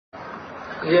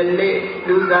Yeni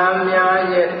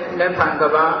Ludamya Yet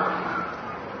Nepangaba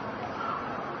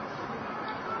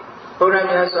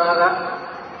Puramya Saga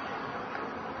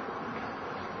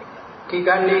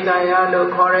Tigani Daya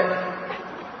Lo Kore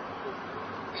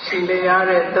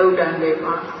Sileyare Dodan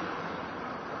Lema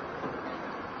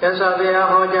Jasavya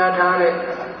Hoja Tare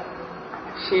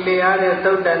Sileyare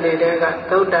Dodan Lega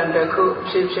Dodan Deku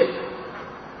Shipship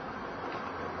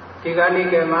Tigani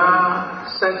Gema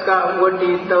Saka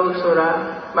Wadi Dosura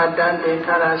Madan de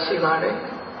Tara Shivare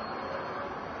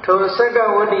To Saka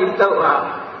Wadi Doa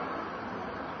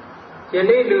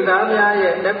Yeni Ludamya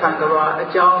Yet Nepangaba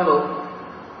Ajango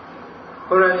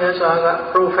Puramya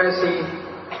Saga Prophecy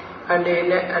and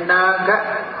in Anaga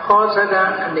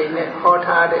Hosaga and in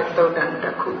Hotade Dodan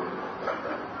Daku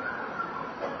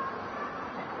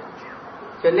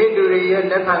Yeni Duriya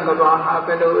Nepangaba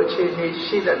Habelo Chizi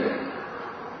Shidale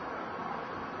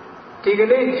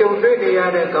Tigani Jumbriya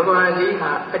de Gavaji,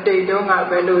 a day donga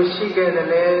Belu Shige the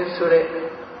Le Sure,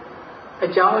 a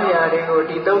Jawya de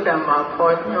Dodama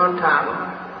for Yontama.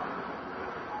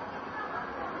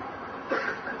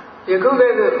 Yakuga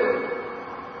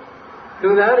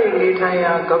Ludari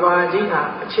Litaya Gavaji,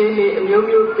 Chili,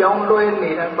 Mumu, Young Loy,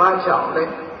 and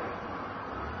Bacha.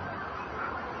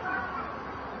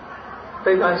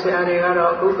 Because I got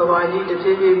a book of Aji to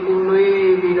see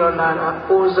Pului, Vidonana,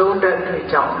 Ozone that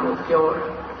Jam of your.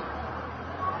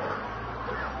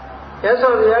 Yes,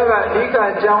 of Yaga,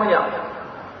 Lika Janya,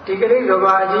 Tigri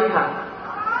Gavajiha.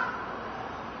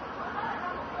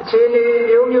 Chili,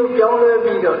 you Piona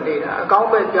Vidonina, a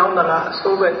Gaumbet Yondala,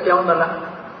 Soviet Yondala.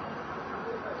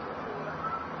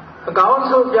 A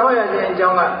Gauso Jaya and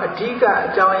Jonga, a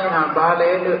Tika Jaya,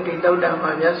 Bale, Tidoda,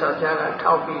 Mayasa Jaga,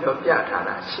 Taupi of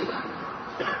Yatana Shiva.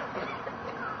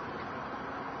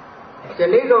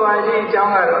 Jani Gavaji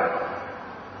Janga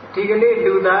Tigani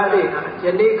Ludari,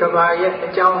 Jani Gavaya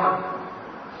Janga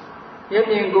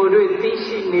Yanin Guru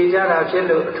Tishi Nijara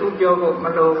Jello, two Jogo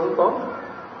Malo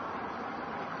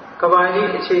Gavaji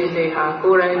Chineha,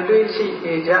 Kuran Tishi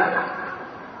Nijara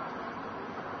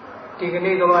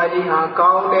Tigani Gavaji Ha,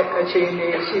 Gaune, Chini,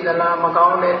 Sidala,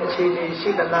 Magaune, Chini,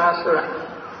 Sidala Sura.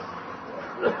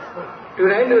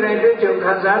 During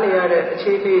Tanzania,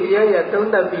 Chile, Yaya,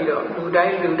 Tonda Bido,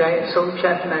 Ludai,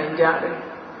 Somchat Nanjari.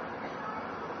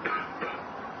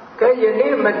 Kayani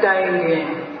Matai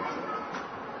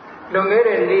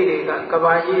Longere Lady,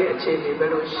 Kabayi, Chile,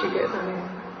 Belu Shigeta.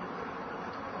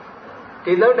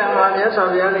 The Loda Manas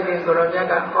of Yalikin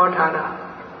Goronaga, Otana.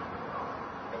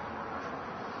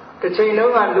 The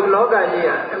Chinoga Luloga,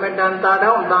 Emedantada,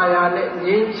 Diane,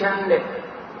 Yin Chande.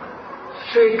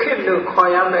 She killed the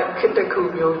Koyame Kitaku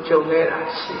Jomera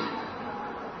Shi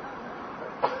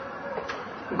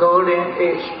Golden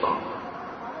Age bomb.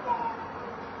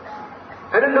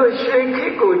 I don't know Sri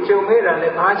Kiku Jomera Le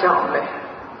Pajaole.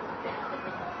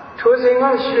 Choosing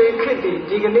on Sri Kitty,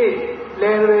 Dignity,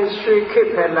 Level Sri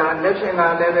Kipella,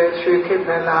 National Level Sri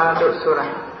Kipella, Dosura.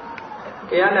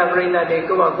 Diana Brina de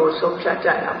Goago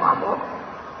Somchachaya Mamo.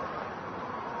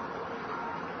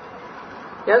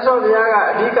 Yes, of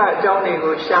Yaga, Dika Johnny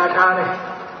go Shatane.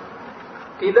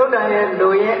 Tidoda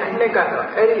Loye and Nega,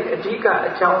 Eddie, Dika,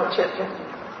 John Chet.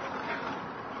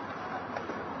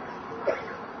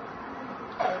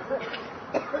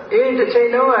 In the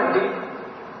Chino and the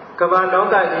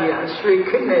Kavanoga, Sri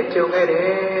Kidney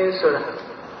Jomere Sura.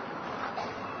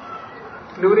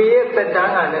 Luria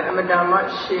Pedanga, Amadama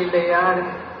Shilean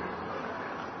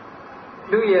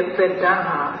Luya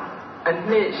Pedanga, and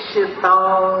Nish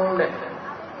Shitown.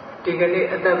 Tigani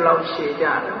at the Blau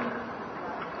Shijana.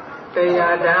 They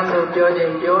are damned of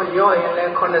Georgian Joy and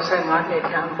Le Conasanga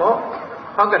Tambo,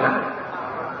 Hogana.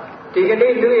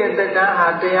 Tigani Louis at the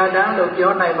Daha, they are damned of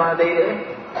Jonai Made.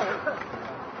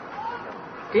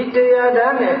 Did they are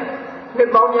done? The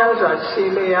Bomias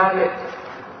Sileane,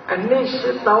 and Nish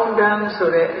Town Dance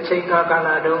or Cheka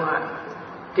Galadonga.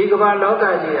 Tigaba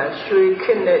Logadia, Sri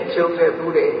Kinnet Joke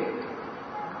Bude.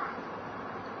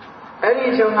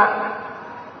 Eddie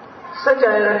such a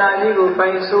Ranajigo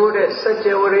by so that such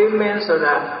a remains so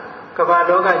that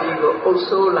Kavadoga Jigo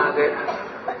also lage.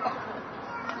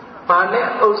 Pane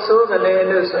also the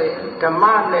letters the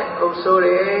man also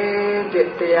the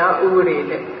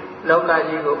Uri,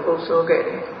 Logajigo also get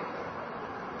it.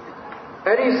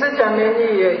 There is such a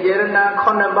many Yerna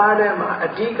Konabadema,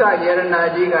 Adika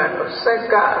Yerna Jiga,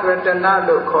 Seka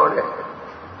Ratanado called it.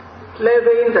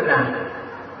 Leve in the land.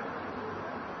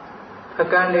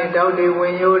 Agane Dowdy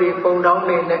when you pull down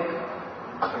in it.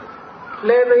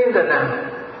 Leve in the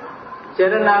land.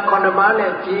 Jerana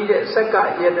Konabane, G,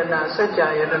 Saka Yedana, Saja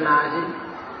Yedanaji.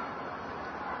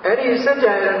 Eri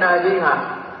Saja Yedanaji,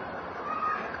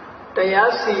 တ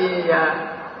ရားစီရင်ရာ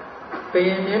ဘုရ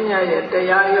င်မြတ်ရဲ့တ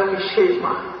ရားရုံးရှိ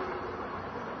မှာ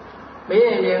မ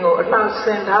င်းရင်ကိုအလှဆ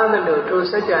င်ထားသလိုထို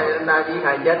စัจ जा ယတနာကြီး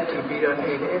ဟာရပ်တည်ပြီးတော့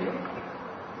နေတယ်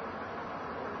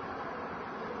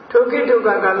ထိုကိတုက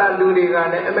ကာလလူတွေက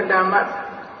လည်းအမတန်မှ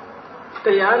တ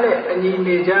ရားနဲ့အညီ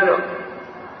နေကြတော့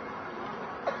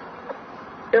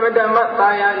အမတန်မှတာ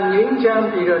ယာငြိမ်းချမ်း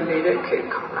ပြီးတော့နေတဲ့ခေတ်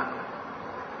ခါလာ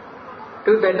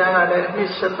သူတတန်းကလည်းအနှ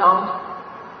စ်7000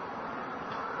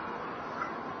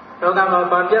လောကမှာ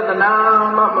ဘာပြဿနာ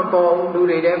မှမပေါ်ဘူးလူ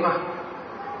တွေထဲမှာ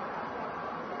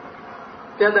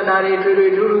ပြဿနာတွေထွေထွေ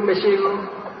ထူးထူးမရှိဘူး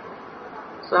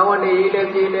သာဝနေရေးလည်း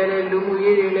ပြည်တယ်လူမှု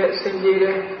ရေးတွေလည်းအဆင်ပြေတ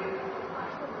ယ်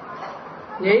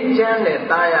ငြိမ်းချမ်းတဲ့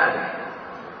သားရတယ်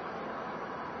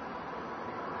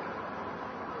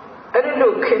အဲ့ဒီ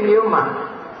လိုခင်မျိုးမှာ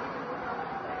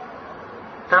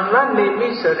ဓမ္မနေပြီ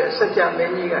ဆိုတဲ့စัจ जा မ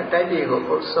င်းကြီးကတိုက်ပြည်ကို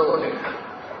အုပ်စိုးနေတာ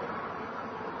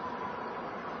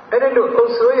အဲ့ဒီလိုအု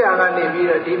ပ်စိုးရာကနေပြီး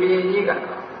တော့ဒီဘုရင်ကြီးက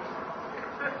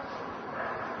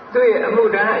သူ့ရဲ့အမှု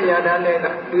တန်းအရာတန်းတွေက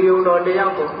လူယုံတော်တယော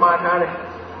က်ကိုမှားထားတယ်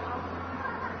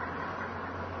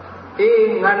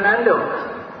အေးငါနန်းတော်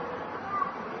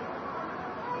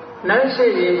နန်းရှိ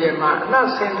ရင်မှာအနှ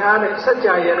ဆင်ထားတဲ့စัจ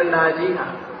जा ယတနာကြီးဟာ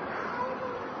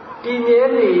ဒီမြဲ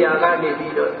နေရာကနေ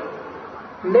ပြီးတော့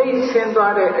နေဆင်း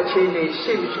သွားတဲ့အခြေအနေ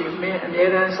ရှိရှိမင်းအမြဲ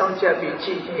တမ်းစောင့်ကြပ်ပြီးကြ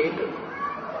ည့်နေလို့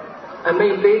အမိ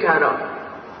န့်ပေးထားတော့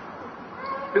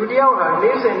လူတယောက်ဟာ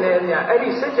နေစဉ်နဲ့အမျှအဲ့ဒီ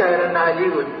စัจ जा ယတနာ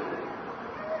ကြီးကို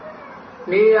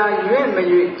နေရာရွေ့မ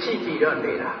ရွေ့ကြည့်ပြီးတော့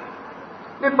နေတာ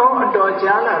နှစ်ပေါင်းအတော်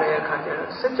ကြာလာတဲ့အခါကျ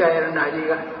တော့စัจ जा ယတနာကြီး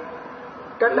က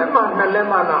တစ်လက်မှနှစ်လက်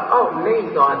မှတော့အောက်နှိမ့်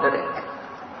သွားတဲ့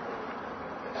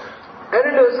အဲ့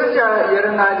ဒီလိုစัจ जा ယတ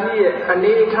နာကြီးရဲ့အ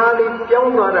နေအထားလေးပြော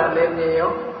င်းသွားတာလည်းမြင်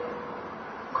ရော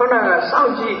ခုနကစော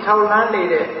င့်ကြည့်ထောက်လန်းနေ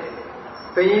တဲ့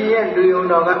ဘုရင်ရဲ့လူယုံ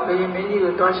တော်ကဘုရင်မင်းကြီး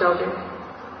ကိုတွားလျှောက်တယ်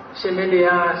ရှင်မင်းတ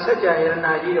ရားစัจ जा ယတ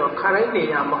နာကြီးတော့ခါတိုင်းနေ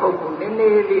ရမဟုတ်ဘူးနည်းန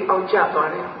ည်းလေးအောက်ကျသွား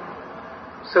တယ်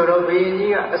ဆိုတော့ဘုရင်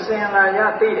ကြီးကအစဉ်လာရ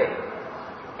သိတယ်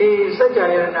အေးစัจ जा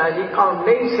ယတနာကြီးအောက်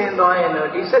နှိမ့်ဆင်းသွားရင်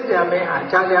တော့ဒီစัจ जा မင်းဟာ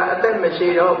ကြာကြာအသက်မရှိ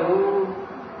တော့ဘူး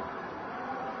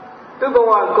သူ့ဘ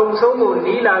ဝကုံဆုံးဖို့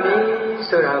နီးလာပြီ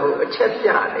ဆိုတာကိုအချက်ပြ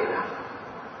နေတာ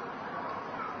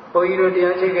ဘုန်းကြီးတို့တ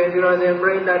ရားချိတ်ခဲ့သူတော်စင်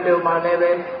ပြိဿတို့မှလည်း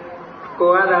ပဲ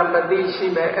ကိုယ်ကမသိရှိ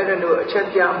မဲ့အဲ့ဒါလိုအချက်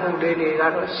ပြမှုတွေက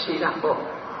တော့ရှိတာပေါ့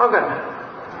ဟုတ်ကဲ့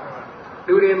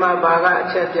လူတွေမှာဘာကအ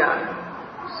ချက်ပြ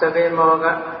သပင်မော်က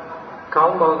ခေါ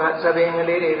င်းပေါ်ကသပင်က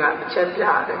လေးတွေကအချက်ပြ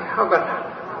တယ်ဟုတ်ကဲ့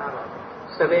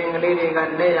သပင်ကလေးတွေက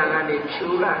နေရာကနေဖြူ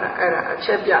လာတာအဲ့ဒါအချ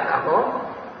က်ပြတာပေါ့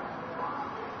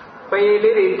ပရေ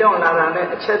လေးတွေတောင့်လာတာနဲ့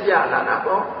အချက်ပြလာတာ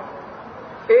ပေါ့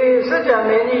အေးစัจ जा မ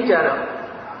င်းကြီးကြတော့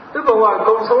သူ့ဘဝ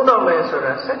ကုံဆုံးတော့မယ်ဆို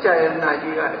တာစัจ जा ယတနာ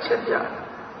ကြီးကအချက်ပြ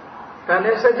ဒါ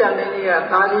နဲ့စัจ जा မင်းကြီးက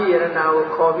သားကြီးယတနာကို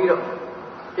ခေါ်ပြီးတော့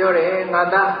ပြောတယ်ငါ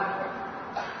သား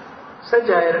စัจ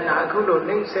जा ယတနာအခုလို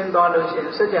နှိမ့်ဆင်းသွားလို့ရှိရင်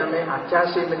စัจ जा မင်းဟာကြာ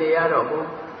ရှည်မနေရတော့ဘူး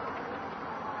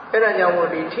အဲ့ဒါကြောင့်မို့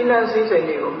ဒီထိနှံစည်းစိမ်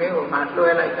တွေကိုမင်းကိုငါလွှဲ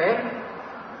လိုက်ပဲ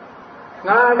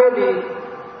ငါလည်းဒီ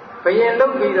ဘယင်လု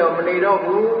ပ်ပြီးတော့မနေတော့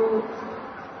ဘူး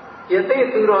ယသိ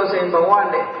သူတော်စင်ဘဝ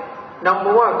နဲ့နောင်ဘ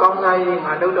ဝကောင်းစားရေး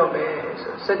ငါလုပ်တော့မယ်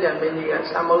ဆိုစัจ जा မင်းကြီးက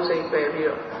သမုတ်စိတ်ပယ်ပြီး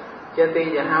တော့ယသိ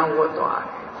ယဟန်ဝတ်သွားတ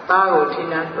ယ်သားကိုထိ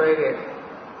နှံတွဲခဲ့တယ်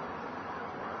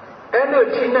အဲ့လို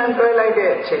ထိနှံတွဲလိုက်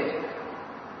တဲ့အချိန်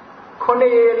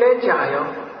9ရက်လဲကြာရော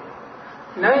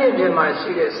နန်းရင်ပြင်မှာရှိ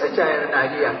တဲ့စัจ जा ယတနာ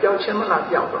ကြီးကပျောက်ချင်းမလား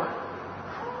ပျောက်သွား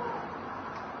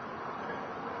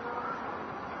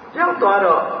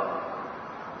တော့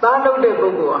သားလုပ်တဲ့ပု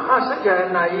ဂ္ဂိုလ်ဟာစัจ जा ယတ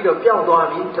နာကြီးတော့ပျောက်သွား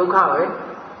ပြီဒုက္ခပဲ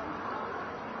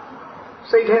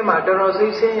စိတ်ထဲမှာတော်တော်စိ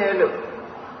တ်ဆင်းရဲလို့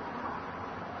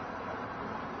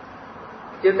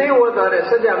ယသိဝတ်သွားတဲ့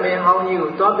စัจ जा မင်းဟောင်းကြီး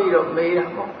ကိုတွားပြီးတော့မေးတာ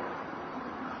ပေါ့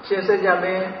ရှင်စัจ जा မ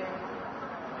င်း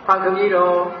ဖာခမကြီး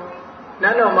တော်န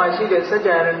န်းတော်မှာရှိတဲ့စัจ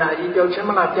जा ယတနာကြီးပျောက်ချင်း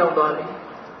မလားပျောက်သွားပြီ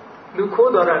လူ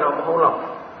ခိုးသွားတာတော့မဟုတ်တော့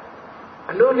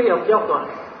အလို့လျောက်ပျောက်သွားတ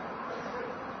ယ်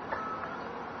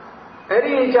အဲ့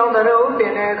ဒီအကြောင်းတော်ဦးတ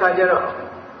င်တဲ့အခါကျတော့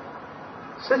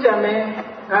စัจ जा မင်း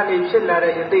ကနေဖြစ်လာ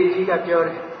တဲ့ယသိကြီးကပြောတ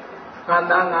ယ်ငါ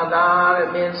သားတဲ့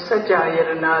မင်းစัจ जा ယ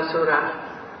တနာဆိုတာ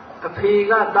အဖေ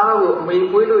ကသားကိုအမေ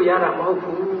ပွေးလို့ရတာမဟုတ်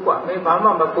ဘူးကွာမင်းဘာမှ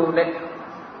မပူနဲ့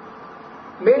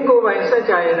မင်းကိုယ်ပိုင်စัจ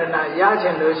जा ယတနာရချ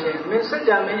င်လို့ရှင်မင်းစัจ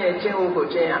जा မင်းရဲ့ကျင့်ဝတ်ကို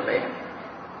ကျင့်ရမယ်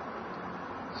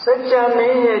စัจ जा မ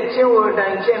င်းရဲ့ကျင့်ဝတ်တို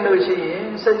င်းကျင့်လို့ရှိရင်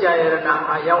စัจ जा ယတနာ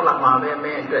ဟာရောက်လာမှာပဲမ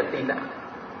င်းအတွက်သိတာ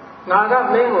ငါက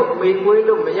မင်းကိုအမေပွေး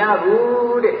လို့မရ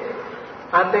ဘူးတဲ့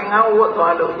အသင်္ကန်းဝတ်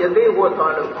သွားလို့ယသိဝတ်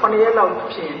သွားလို့9ရက်လောက်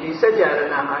ဖြစ်ရင်ဒီစัจ जा ယတ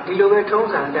နာဟာဒီလိုပဲထုံး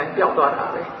စံအတိုင်းပျောက်သွားတာ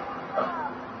ပဲ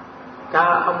ဒါ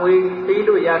အမွေပေး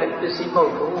လို့ရတဲ့ပစ္စည်းမဟု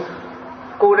တ်ဘူး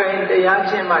ကိုယ်တိုင်တရား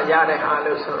ချင်းမှရတဲ့ဟာ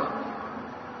လို့ဆိုတော့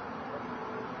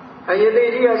အယတိ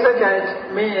ကြီးကစัจ जा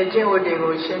မင်းရဲ့ကျင့်ဝတ်တွေ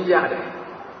ကိုရှင်းပြတယ်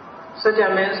စัจ जा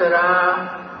မင်းဆိုတာ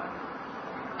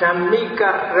ဓမ္မိက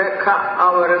ရခအာ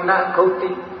ဝရဏဂုတ်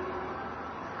တိ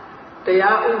တ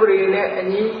ရားဥပဒေနဲ့အ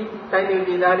ညီတိုင်းသူ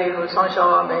ပြည်သားတွေကိုစောင့်ရှော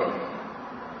က်ရမယ်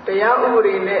တရားဥပ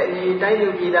ဒေနဲ့အညီတိုင်းသူ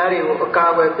ပြည်သားတွေကိုအကာ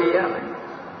အကွယ်ပေးရမယ်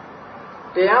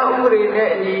တရားဥပဒေနဲ့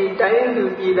အညီတိုင်းသူ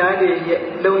ပြည်သားတွေရဲ့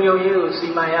လုံခြုံရေးကိုစီ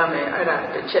မံရမယ်အဲ့ဒါ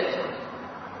တစ်ချက်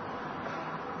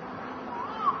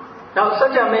နောက်စัจ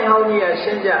जा မင်းဟောင်းကြီးကရှ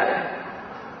င်းပြတယ်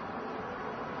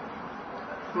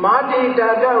မာတိတာ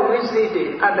တဝိသိတိ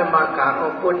အတ္တမကာ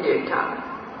ရောပုတ္တိထာ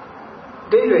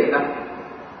ဒိဋ္ဌိက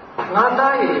ငါ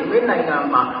သားရဲ့မင်းနိုင်ငံ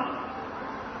မှာ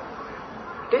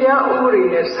တရားဥပဒေ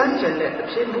နဲ့ဆန့်ကျင်တဲ့အ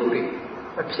ဖြစ်မှုတွေ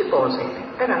မဖြစ်ပေါ်စေနဲ့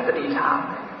အဲ့ဒါတတိထား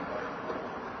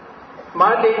မာ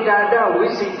တိတာတဝိ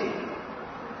သိတိ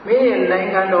မင်းရဲ့နိုင်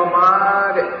ငံတော်မှာ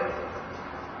တဲ့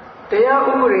တရား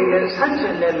ဥပဒေနဲ့ဆန့်ကျ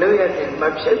င်တဲ့လုပ်ရတဲ့မ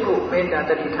ဖြစ်ဖို့မင်းတာ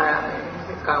တတိထားရမယ်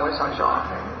ကာဝယ်ဆောင်ရှောက်ရ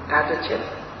မယ်ဒါတစ်ချက်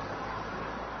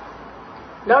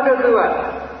နောက်တစ်ခုက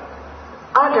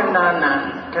အဒနာနံ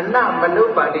ဒနမနု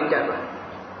ပါတိတပါ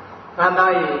ငါ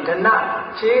သားရဲ့ဒန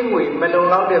ချေးငွေမလုံ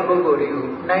လောက်တဲ့ပုဂ္ဂိုလ်တွေကို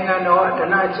နိုင်ငံတော်ကဒ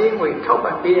နချေးငွေထောက်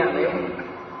ပံ့ပေးရမယ်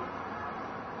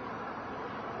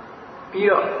ပြီး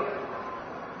တော့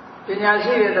ပညာ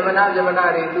ရှိတဲ့သမဏဇမဏ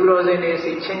တွေသူတော်စင်တွေ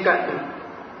စီချင်းကပ်တယ်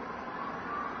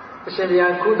အရှင်ဘု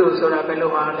ရားကုသိုလ်ဆိုတာဘယ်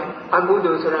လိုပါလဲအကု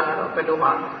သိုလ်ဆိုတာတော့ဘယ်လို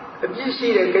ပါလဲအပြစ်ရှိ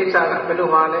တဲ့ကိစ္စကဘယ်လို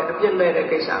ပါလဲအပြစ်မဲ့တဲ့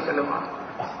ကိစ္စဘယ်လိုပါ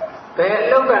ဘယ်အ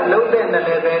လုပ်ကလုံးတဲ့နဲ့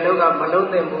လဲဘယ်အလုပ်ကမလုံး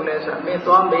တဲ့ဘူးလဲဆိုတာမင်း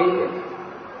သွားမေးတယ်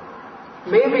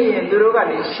မေးပြီးရင်သူတို့က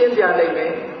နေရှင်းပြလိုက်မ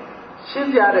ယ်ရှင်း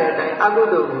ပြတဲ့အတိုင်းအကု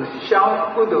သိုလ်ကိုရှောင်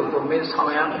ကုသိုလ်ကိုမင်းဆော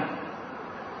င်ရမယ်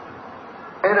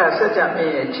အဲ့ဒါစัจ जा မ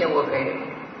င်းရဲ့ကျင့်ဝတ်ပဲ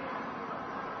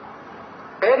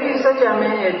အဲ့ဒီစัจ जा မ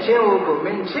င်းရဲ့ကျင့်ဝတ်ကိုမ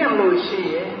င်းကျင့်လို့ရှိ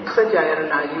ရင်စัจ जा ယရဏ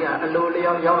ကြီးကအလို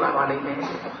လျောက်ရောက်လာပါလိမ့်မယ်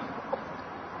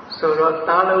ဆိုတော့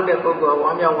သားလို့တဲ့ပုဂ္ဂိုလ်ဝ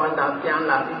မ်းမြောက်ဝမ်းသာပြန်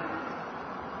လာပြီ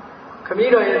ခမ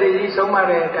ည်းတော်ရဲ့သိကြီးဆုံးမ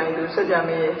တဲ့အတိုင်းသူစัจ जा မ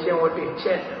င်းရဲ့ကျင့်ဝတ်တွေကျ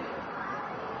င့်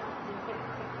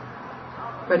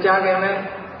မကြခင်လဲ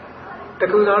တ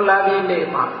ခုသောလာပြီးနေ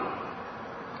မှာ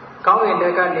ကောင်းကင်ဘ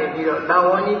က်ကနေပြီးတော့တာဝ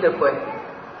န်ကြီးတစ်ပွဲ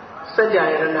စัจ जा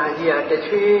ယရဏကြီးကတ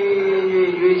ချွေ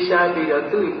ရွေးရှားပြီးတော့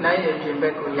သူ့နိုင်ရင်ပြင်ဘ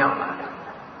က်ကိုရောက်လာတယ်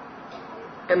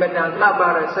အမတန်လှပ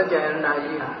တဲ့စัจ जा ယရဏ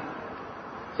ကြီးဟာ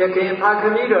ရခင်ဖာခ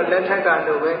မည်းတော်လက်ထက်က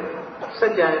လိုပဲစั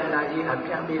จ जा ယရဏကြီးဟာ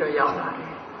ပြန်ပြီးတော့ရောက်လာတ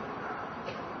ယ်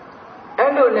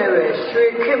အဲ့လိုနဲ့ပဲရွှေ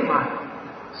ခေတ်မှာ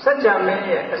စัจ जा မင်း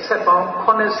ရဲ့အဆက်ပေါင်း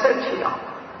80ချီအောင်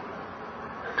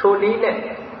ထိုနည်းနဲ့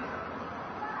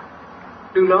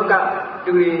လူလောကလူ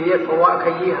တွေရဲ့ဘဝခ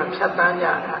ရီးဟာဖြတ်တန်းကြ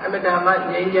တာအမတန်မှ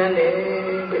ငြိမ်းချမ်းတယ်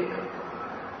တဲ့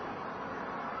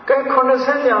ကဲ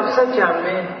80မြောက်စัจ जा မ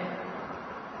င်း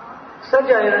စัจ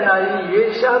जा ယရဏကြီး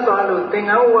ရွေးရှားသွားလို့သင်္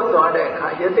ကန်းဝတ်သွားတဲ့အခါ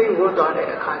ယသိဝတ်သွားတဲ့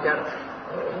အခါကျတော့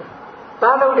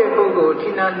သားလုပ်တဲ့ပုဂ္ဂိုလ်ထိ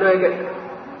နာလွှဲခဲ့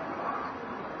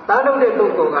သားလုပ်တဲ့ပု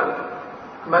ဂ္ဂိုလ်က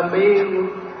မမေးဘူး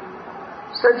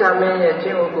စัจ जा မင်းရဲ့ကျ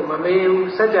င့်ဝတ်ကိုမမေးဘူး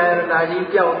စัจ जा ယရဏကြီး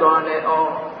ပျောက်သွားတယ်ဩ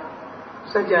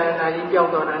စัจ जा ယရဏကြီးပျောက်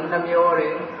သွားတာနှမျောတ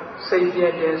ယ်စိတ်ပြ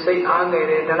ည့်တယ်စိတ်အားငယ်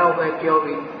တယ်ဒါတော့ပဲပြော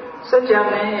ပြီးစัจ जा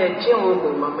မင်းရဲ့ကျင့်ဝတ်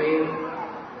ကိုမမေးဘူး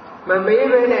မမေး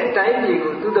ဘဲနဲ့တိုင်းပြည်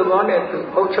ကိုသူ့သဘောနဲ့သူ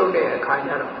အုပ်ချုပ်တဲ့အခါ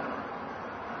ကျတော့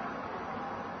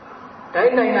တို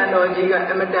င်းနိုင်ငံတော်ကြီးက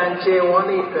အမတန်ကျေဝန်း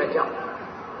သည့်အတွက်ကြောင့်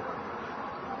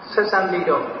ဆက်ဆံပြီး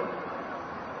တော့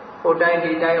ဟိုတိုင်း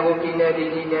ဒီတိုင်းဟိုပြည်နယ်ဒီ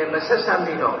ပြည်နယ်မဆက်ဆံ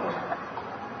ပြီးတော့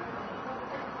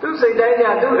သူစိတ်တိုင်းက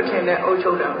သူ့အထင်နဲ့အုပ်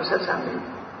ချုပ်တာကိုဆက်ဆံပြီး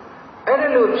အဲ့ဒါ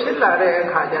လို့ဖြစ်လာတဲ့အ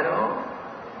ခါကျတော့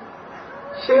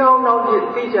ရှင်းအောင်နောက်ပြ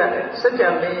သိကြတဲ့စัจ जा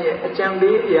မင်းရဲ့အကြံ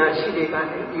ပေးအရာရှိတွေက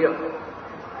နေပြီးတော့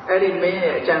အဲ့ဒီမင်း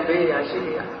ရဲ့အကြံပေးအရာရှိ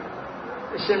တွေက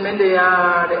အရှင်မင်းတ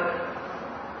ရားတဲ့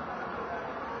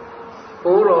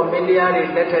ဘိုးတော်မင်းတရားတွေ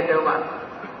လက်ထက်တော့က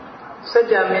စัจ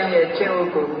जा မင်းရဲ့ကျင့်ဝ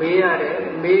တ်ကိုမေးရတယ်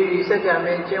မေးပြီးစัจ जा မ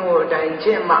င်းကျင့်ဝတ်အတိုင်းကျ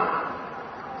င့်မှ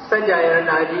စัจ जा ယရ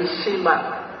ဏကြီးရှိမှ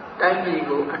တိုင်းပြည်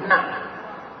ကိုအနှံ့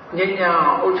ငြိမ်းချမ်း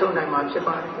အောင်အုပ်ချုပ်နိုင်မှာဖြစ်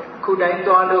ပါတယ်အခုတိုင်း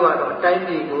သွားလို့ကတော့တိုင်း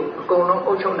ပြည်ကိုအကုန်လုံး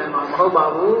အုပ်ချုပ်နိုင်မှာမဟုတ်ပါ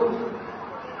ဘူး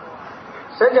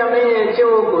စัจ जा မင်းရဲ့ကျင့်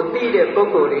ဝတ်ကိုသိတဲ့ပု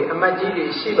ဂ္ဂိုလ်တွေအမတ်ကြီးတွေ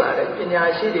ရှိပါတယ်ပညာ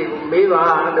ရှိတွေကိုမေးပါ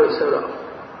လို့ဆိုတော့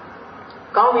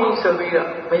ကောင်းပြီဆိုပြီးတော့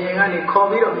ဘယင်ကနေခေါ်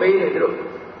ပြီးတော့မေးတယ်သူတို့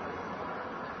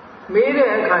မေး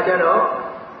တဲ့အခါကျတော့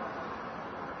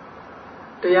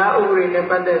တရားဥပဒေနဲ့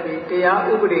ပတ်သက်ပြီးတရား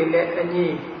ဥပဒေနဲ့အညီ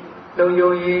လုံခြုံ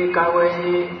ရေးကာကွယ်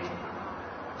ရေး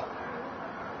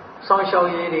စောင့်ရှောက်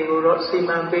ရေးတွေကိုတော့စီ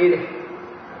မံပေးတယ်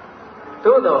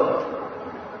သို့တော့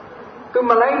သူ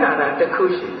မလိုက်နာတာတစ်ခု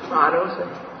ရှိပါတော့ဆို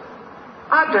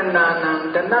အဒနာနံ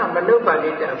ဒနမနုပါ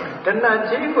လိတဒနာ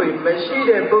ချင်းကိုမရှိ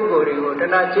တဲ့ပုဂ္ဂိုလ်တွေကိုဒ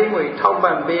နာချင်းကိုထောက်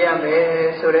ပံ့ပေးရမယ်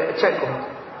ဆိုတဲ့အချက်ကို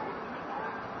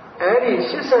အဲ့ဒီ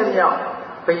80မြောက်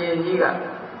ဘုရင်ကြီးက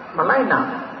mà lại nào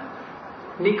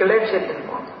neglect chết được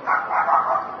không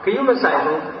cái mà sai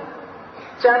luôn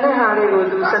cha này hà đi rồi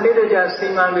tu sanh đi ra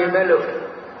sinh mà bị mê lụt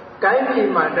cái gì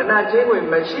mà đàn anh chế người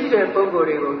mà chỉ để bao gồm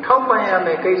đi rồi thâu bay à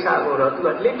mấy cái sao rồi tu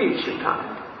là lấy đi chịu thà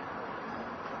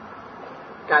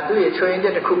cả tu về chơi như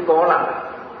là khu bỏ lại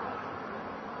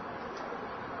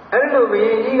ấy rồi bây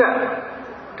giờ như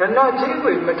cái đàn anh chế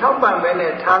người mà thâu bay mấy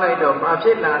này thà lại đó mà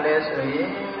chết là để rồi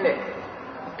này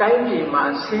cái gì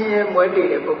mà sinh mới đi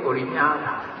để bao gồm đi nhau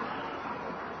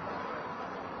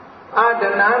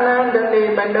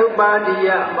Adananandane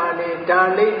manubadiya mani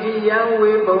dalijiyan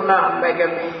vibhuna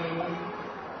megami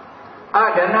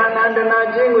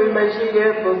Adananandana jingwe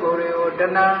mashide pugureo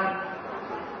dana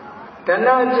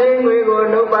jingwe go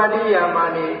nubadiya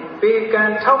mani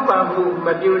pekan thaupamu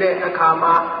mabyude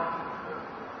akama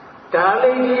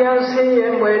dalijiyan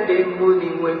siyen mwede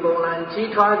mudi vibhunan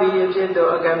chi thwa di phit do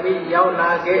agami yaw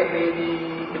la ke nebi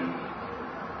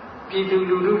ပြည်သူ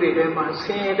လူထုတွေထဲမှာဆ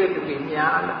င်းရဲတဲ့လူတွေ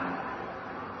များလာ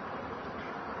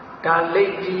ဒါလိ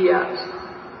တ်ကြီးရ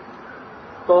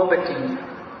poverty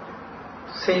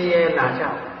ဆင်းရဲလာကြ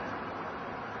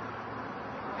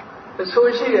အဆို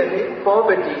ရှိတယ်လေ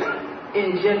poverty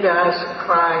engenders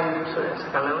crime ဆိုတဲ့စ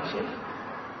ကားလုံးရှိတယ်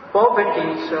poverty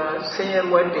ဆိုတာဆင်းရဲ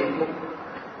မွဲတေမှု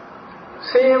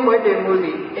ဆင်းရဲမွဲတေမှု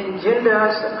ဒီ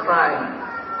engenders crime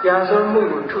ကြာဆုံးမှု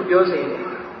ကိုထူပြောစေတယ်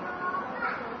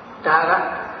ဒါက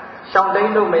ရှောင်တိန်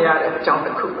လို့မရတဲ့အကြောင်းတ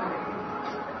စ်ခု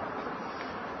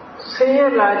ဆင်းရဲ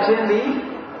လာခြင်းသည်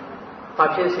ဘာ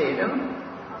ဖြစ်စေတော့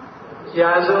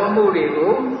ရာဇဝမှုတွေ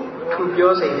ကိုထူ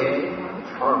ပြောစေတယ်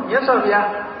ဟောမြတ်စွာဘုရား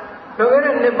လွန်ခဲ့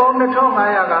တဲ့နှစ်ပေါင်း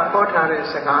2500ကဟောထားတဲ့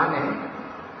စကားနဲ့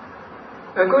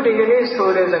အခုဒီကနေ့ဆို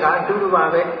တဲ့စကားအတူတူပါ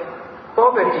ပဲ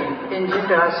poverty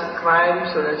engenders crime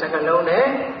ဆိုတဲ့စကားလုံးနဲ့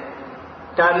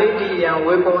ဒါလိတ္တိယံ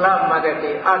ဝေပုံလမဂ္ဂ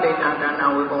တိအဒိဋ္ဌဒါန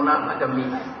ဝေပုံလမဂ္ဂမိ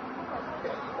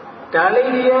ဒါလိ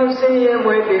တ္တိယံဆင်းရဲ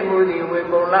မွဲတေမှုသည်ဝေ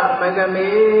ပုံလမဂ္ဂမိ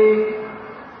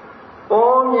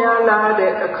ပေါ်များလာ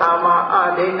တဲ့အခါမှာအ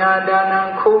ဒိဋ္ဌဒါန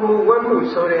ခိုးမှုဝတ်မှု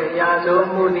ဆိုတဲ့ရာဇဝ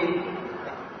မှုသည်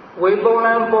ဝေပုံလ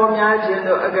ပေါ်များခြင်း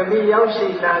တို့အဂမိရောက်ရှိ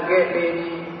လာခဲ့ပေသ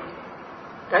ည်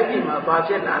တိုက်ပြည်မှာဘာ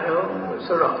ဖြစ်လာတော့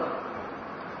ဆိုတော့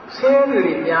ဆင်းရဲ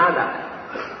တွေများလာ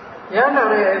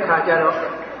တဲ့အခါကျတော့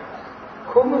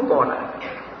ခိုးမှုပေါ်လာ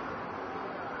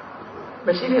မ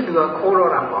ရှိတဲ့သူကခိုး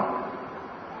တော့တာပေါ့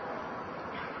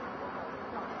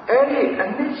အဲ့ဒီအ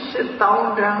နှစ်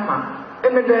8000တန်းမှာအ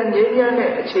မတန်ငြိမ်းချမ်း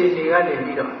တဲ့အခြေအနေကနေ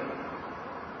ပြီးတော့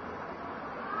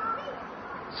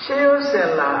ရှေးဥစ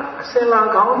င်လာ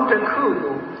ကောင်းတစ်ခု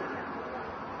ကို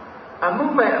အမှု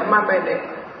မဲ့အမှတ်မဲ့နဲ့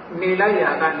နေလိုက်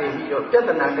ရာကနေပြီးတော့ပြ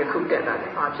ဿနာတစ်ခုတက်လာတ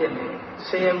ယ်ဘာဖြစ်လဲဆ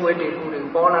င်းရဲမွဲတေမှုတွေ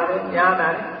ပေါ်လာတယ်များလာ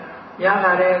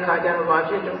တဲ့အခါကျတော့ဘာ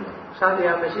ဖြစ်တော့စားတ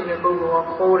ရားမရှိတဲ့ပုဂ္ဂို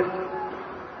လ်က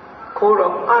ခိုး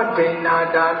တော့အဒိဏ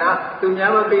ဒါနသူ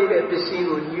များမပေးတဲ့ပစ္စည်း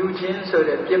ကိုယူခြင်းဆို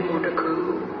တဲ့ပြစ်မှုတစ်ခု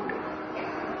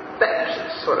တက်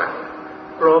ဆိုတာ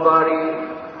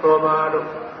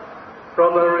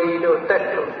robbery တို့တက်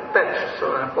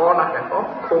ဆိုတာပေါ်လာတယ်ပေါ့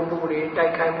ခိုးမှုတွေတို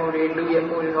က်ခိုက်မှုတွေလူရဲ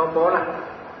မှုတွေဟောပေါ်လာ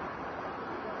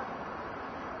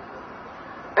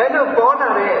အဲ့လိုပေါ်လာ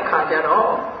တဲ့အခါကျ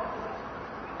တော့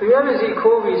သူများပစ္စည်း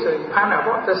ခိုးပြီဆိုရင်ဖမ်းတာ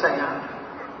ပေါ့သက်ဆိုင်ရာ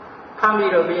ဖမ်း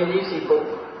ပြီးတော့ဘုရင်ကြီးစီပို့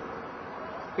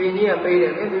ဘုရင်ကြီးကပေးတ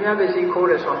ယ်သူများပစ္စည်းခိုး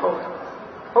တယ်ဆိုတော့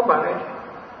ဟုတ်ပါလေ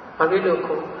ဘာဖြစ်လို့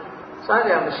ခိုးစား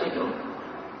ကြမရှိလို့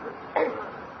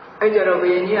အဲ့ကြတော့ဘု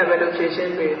ရင်ကြီးကဘယ်လိုဖြေရှ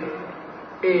င်းပေး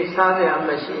အေးစားကြမ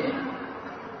ရှိရင်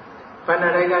ဘဏ္ဍာ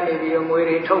တိုက်ကနေပြီးတော့ငွေ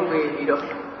တွေထုတ်ပေးပြီးတော့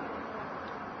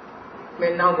မ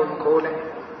င်းနောက်ကိုမခိုးနဲ့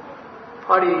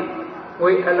ဟောဒီ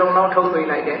ငွေအလုံးလောက်ထုတ်ပေး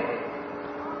လိုက်တယ်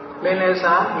မင်းလည်း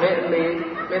စားမင်းအမေ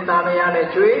မင်းသားမယားနဲ့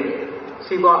ကျွေး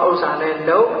စီးပွားဥစ္စာနဲ့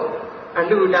လုံးအ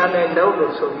လူတန်းနဲ့လုံး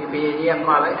လို့ဆိုပြီးဘုရင်ကြီးက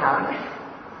မှားလိုက်တာ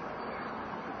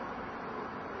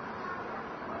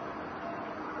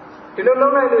ဒီလို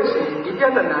လုံးလိုက်လို့ရှိရင်ဒီပြ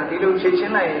ဿနာဒီလိုဖြေရှ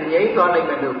င်းလိုက်ရင်ငြိမ်းသွားနိုင်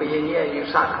မယ်လို့ဘုရင်ကြီးကယူ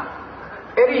ဆတာ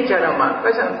အဲ့ဒီကြတော့မှပ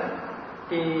တ်စံ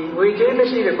ဒီငွေကြေးမ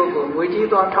ရှိတဲ့ပုဂ္ဂိုလ်ငွေကြေး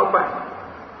သွားထောက်ပံ့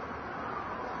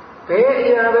ဘယ်အ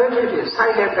ရာပဲဖြစ်ဖြစ်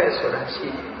side effect ဆိုတာရှိ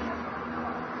တယ်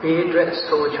ဘေးအတွက်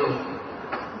ဆိုးကျိုး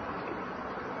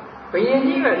ဘုရင်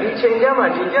ကြီးကဒီချိန်ကျမှ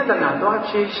ဒီပြဿနာသွား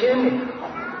ဖြေရှင်းနေ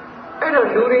အဲ့တော့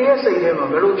လူတွေရဲ့စိတ်ထဲမှာ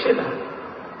ဘယ်လိုဖြစ်လာ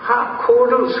ဟာခိုး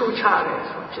လို့ဆူချတယ်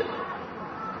ဆိုဖြစ်တယ်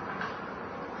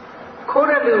ခိုး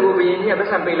တဲ့လူကိုဘုရင်ကြီးကပတ်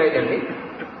စံပေးလိုက်တယ်လေ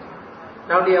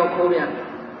နောက်တစ်ယောက်ခိုးပြန်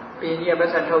ဘုရင်ကြီးကပ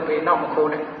တ်စံထုတ်ပေးနောက်မခိုး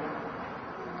နဲ့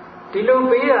ဒီလို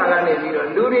ပေးရတာကနေပြီးတော့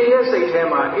လူတွေရဲ့စိတ်ထဲ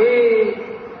မှာအေး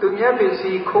သူများပစ္စ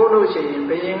ည်းခိုးလို့ရှိရင်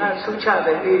ဘုရင်ကဆူချတ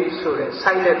ယ်အေးဆိုတဲ့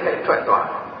side effect ထွက်သွား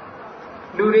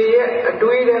လူတွေရဲ့အ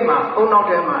တွေးထဲမှာအုံနောက်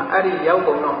ထဲမှာအဲ့ဒီရောက်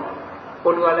ပုံတော့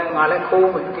ဟိုလူကလည်းငါလည်းခိုး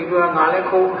မယ်ဒီလူကငါလည်း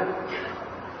ခိုးမယ်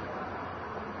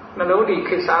နှလုံးဒီ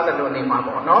ခိစားတယ်လို့နေမှာ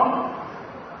ပေါ့နော်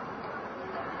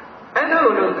အဲ့လို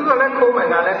လို့သူကလည်းခိုးမယ်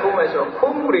ငါလည်းခိုးမယ်ဆို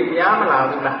ခိုးမှုတွေများမလာ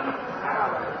ဘူးလား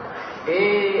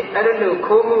အေးအဲ့လို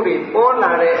ခိုးမှုတွေပေါ်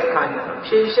လာတဲ့အခါကျတော့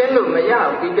ဖြေရှင်းလို့မရ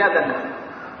ဘူးဒီပြဿနာ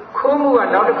ခိုးမှုက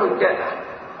နောက်တစ်ခုတ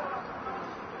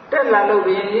က်လာလို့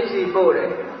ဘုရင်ကြီးစီပို့တယ်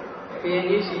ဘုရင်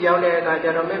ကြီးစီရောက်တဲ့အခါကျ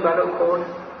တော့မင်းဘာလို့ခိုး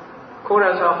ရ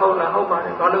ဆိုဟုတ်လားဟုတ်ပါတ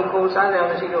ယ်ဘာလို့ခိုးစားရ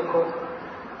မရှိလို့ခိုး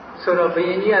ဆိုတော့ဘုရ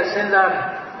င်ကြီးကစဉ်းစား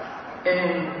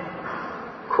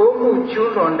ခိုးမှု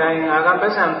ကျူးလွန်တိုင်းငါကပ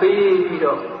တ်စံပေးပြီး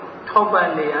တော့ထောက်ပံ့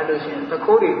နေရလို့ရှိရင်တ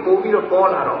ခိုးတွေပို့ပြီးတော့ပေါ်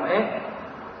လာတော့မယ်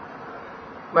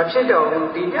မဖြစ်တော့ဘူး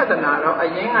ဒီပြဿနာတော့အ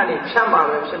ရင်ကနေဖြတ်မှာ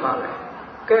ပဲဖြစ်မှာပဲ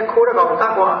ကဲခိုးတဲ့ကောင်တ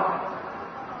တ်ကွာ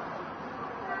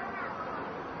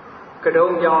က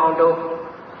တုံးပြောင်းတော့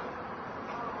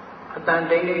အတန်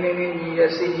တိန်တိန်ညီ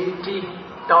တဲ့စီကြီးကြီး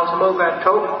တောင်စမုတ်က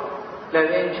ထုတ်လက်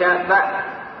ရင်းဖြတ်တတ်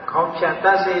ခေါင်းဖြတ်တ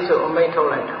တ်စေဆိုအမိန့်ထုတ်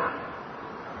လိုက်တာ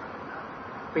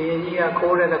ဘုရင်ကြီးက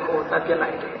ခိုးတဲ့ခိုးတတ်ပြ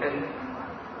လိုက်တယ်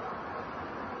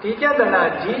ဒီပြဿနာ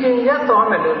ကြီးရင်ရပ်သွား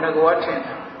မယ်လို့ငကောထင်တ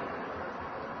ယ်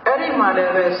အဲ့ဒီမှာလ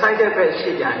ည်းပဲစိုက်တဲ့ဘက်ရှိ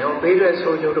ကြရောဘေးရွက်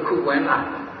ဆိုကြတစ်ခုဝင်လာ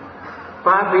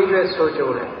ဘာဘေးရွက်ဆိုကြ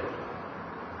လဲ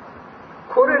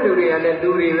ခိုးတဲ့လူတွေကလည်းလူ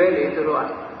တွေပဲလေသူတို့က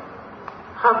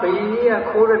ဟာဘယင်းကြီးက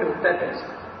ခိုးတဲ့လူတတ်တယ်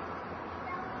ဆို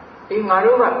ဒီငါ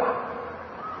တို့က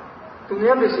သူ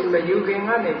များပစ္စည်းမယူခင်က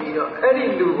နေပြီးတော့အဲ့ဒီ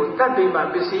လူကိုတတ်ပြီးမှ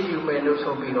ပစ္စည်းယူမယ်လို့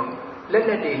ဆိုပြီးတော့လက်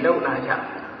နဲ့တွေလုံလာကြ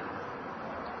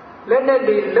လက်နဲ့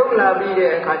တွေလုံလာပြီး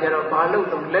တဲ့အခါကျတော့ဘာလို့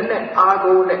တော့လက်နဲ့အာ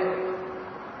ကိုနဲ့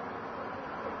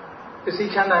ပစ္စ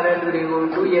ည်းချမ်းသာတဲ့လူတွေကို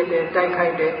လူရဲတဲ့တိုက်ခို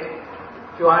က်တဲ့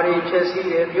ကြွားတွေဖြည့်ဆည်း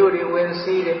တယ်မြို့တွေဝင်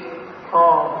စီးတယ်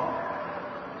ဟော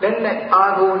လက်နဲ့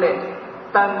အားကိုနဲ့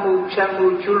တန်မှုဖြတ်မှု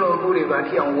ကျွလွန်မှုတွေပါ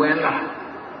ထီအောင်ဝင်လာ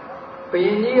ဘုရ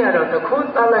င်ကြီးကတော့တခု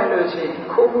တတ်လိုက်လို့ရှိရင်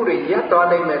ခိုးမှုတွေရပ်သွား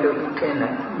နိုင်မယ်လို့သူထင်တ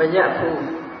ယ်မရပ်ဘူး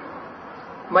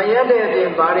မရပ်တဲ့အပြ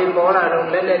င်ဘာတွေပေါ်လာတော့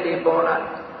လက်နဲ့တွေပေါ်လာ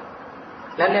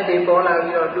လက်နဲ့တွေပေါ်လာ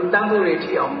ပြီးတော့လူတတ်မှုတွေ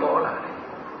ထီအောင်ပေါ်လာတယ်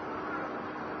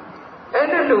အဲ့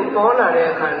ဒါလိုပေါ်လာတဲ့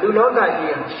အခါလူလောက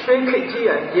ကြီးဟာရွှေခေတ်ကြီး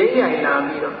ကရင်းရိုင်လာ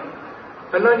ပြီးတော့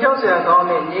ဘလွန်ကြောက်စရာကောင်း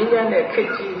တဲ့ငြိမ်းချမ်းတဲ့ခေ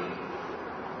တ်ကြီး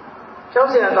ကြောက်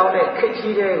စရာကောင်းတဲ့ခေတ်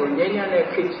ကြီးတဲ့ကိုငြိမ်းချမ်းတဲ့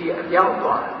ခေတ်ကြီးအရောက်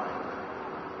သွားတယ်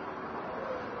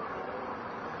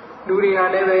လူတွေဟာ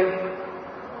လည်းပဲ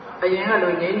အရင်က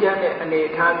လိုငြိမ်းချမ်းတဲ့အနေ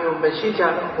အထားမျိုးမရှိကြ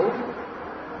တော့ဘူး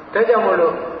ဒါကြောင့်မို့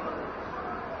လို့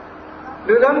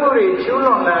လူသတ်မှုတွေကျူး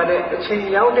လွန်လာတဲ့အချိန်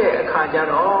ရောက်တဲ့အခါကျ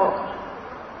တော့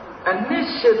အနှစ်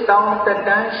8000တက်တ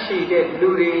န်းရှိတဲ့လူ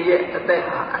တွေရဲ့အသက်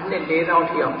ဟာအနှစ်4000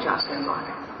ထိအောင်ကျဆင်းသွားတ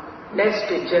ယ် next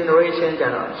generation ကျ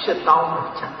တော့8000မှာ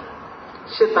ကျ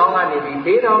8000ကနေပြီး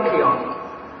4000ထိအောင်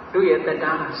လူရဲ့တက်တ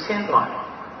န်းဟာဆင်းသွားတယ်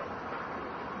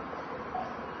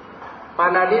ပါ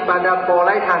ဏာတိပါဒပေါ်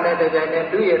လိုက်တာနဲ့တကြိုင်နဲ့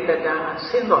လူရဲ့တက်တန်းဟာဆ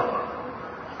င်းသွားတယ်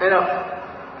အဲ့တော့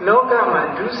လောကမှာ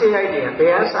ဒုစရိုက်တွေဘ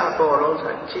ယ်အစပေါ်လို့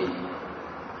ဆိုကြည့်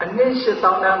အနှစ်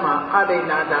8000တန်းမှာအဒိ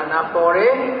ဏဒါနပေါ်တ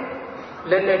ယ်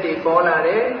လက်လက်တွေပေါ်လာတ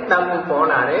ယ်တတ်မှုပေါ်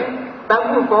လာတယ်တတ်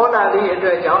မှုပေါ်လာသည့်အတွ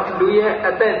က်ကြောင့်လူရဲ့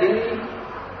အသက်ဒီ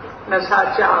နှစ်ဆ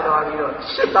ကျသွားပြီးတော့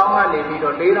8000ကနေပြီး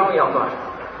တော့4000ရောက်သွားတယ်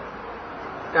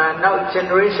ဒါနောက်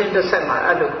generation တစ်ဆက်မှာ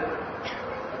အဲ့လို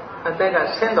အသက်က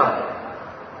ဆင်းသွားတယ်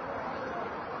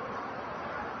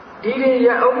ဒီရင်ရ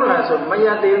အောင်မလားဆိုမရ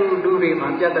သေးဘူးလူတွေမှာ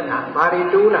ပြဿနာဘာတွေ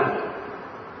တိုးလာ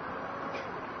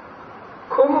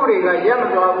ခိုးမှုတွေကရပ်မ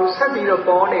သွားဘူးဆက်ပြီးတော့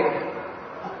ပေါ်နေတယ်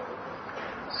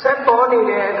ဆက်ပေါ်နေ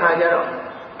တဲ့အခါကျတော့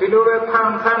ဒီလိုပဲဖ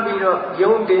န်ပြီးတော့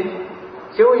ယုံ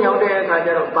ရောက်တဲ့အခါကျ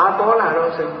တော့ဘာပေါ်လာ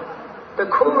တော့ဆိုတ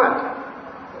ခိုးက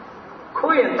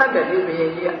ခိုးရင်တတ်တယ်ဒီဘုရ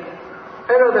င်ကြီးက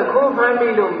အဲ့တော့တခိုးဖမ်း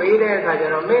ပြီးလို့မေးတဲ့အခါကျ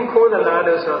တော့မင်းခိုးသလား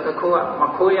လို့ဆိုတော့တခိုးကမ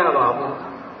ခိုးရပါဘူး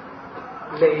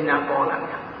လိန်နာပေါ်လာ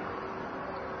တယ်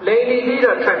လိန်ပြီး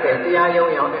တော့ထွက်တယ်တရား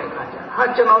ရုံးရောက်တဲ့အခါကျဟာ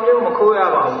ကျွန်တော်မျိုးမခိုးရ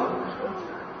ပါဘူး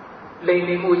လိန်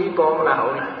မှုကြီးပေါ်မလာ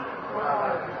ဘူးလား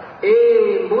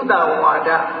အေးဘုဒ္ဓဝါဒ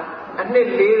အနှစ်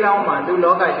4000မှာလူ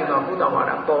လောကကြီးမှာဘုဒ္ဓဝါ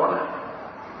ဒပေါ်လာ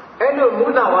အဲ့လိုဘု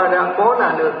ဒ္ဓဝါဒပေါ်လာ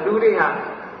လို့လူတွေဟာ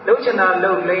လှုပ်ချင်တာ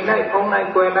လှုပ်လိန်လိုက်ဖုံးလိုက်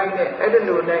ကွယ်လိုက်နဲ့အဲ့ဒီ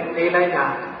လိုနဲ့နေလိုက်တာ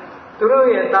သူတို့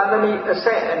ရဲ့သာသမီအဆ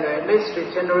က်အနွယ် next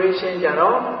generation ကြ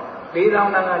တော့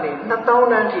4000တန်းကနေ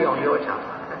2000တန်းထိအောင်ရော့ချ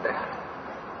ပါတယ်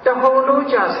တဟုန်လုံး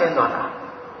ကျဆင်းသွားတာ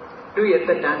လူရဲ့တ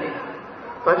က်တန်းတွေ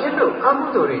ဘာဖြစ်လို့အကု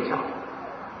သိုလ်တွေကြောင့်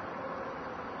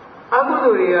အကု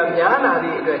သိုလ်တွေကများလာသ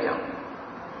ည့်အတွက်ကြောင့်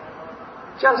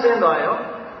ကျဆင်းသွားရော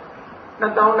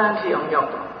2000တန်းထိအောင်ရောက်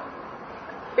သွား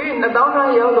အေး2000တ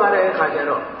န်းရောက်သွားတဲ့အခါကျ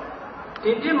တော့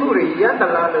ဒီပြစ်မှုတွေရပ်တ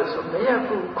လားလို့ဆိုမရ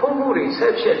ဘူးခိုးမှုတွေဆ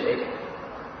က်ဖြစ်နေတယ်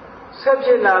ဆက်ဖြ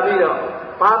စ်လာပြီးတော့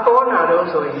ဘာပေါ်လာတော့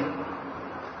ဆိုရင်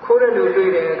ခိုးတဲ့လူတွေ့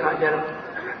တဲ့အခါကျတော့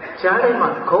ကြားထဲမှာ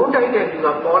ဂုံးတိုက်တဲ့လူက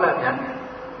ပေါ်လာပြန်တယ်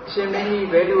အရှင်မင်းကြီး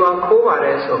ဘယ်သူကခိုးပါတ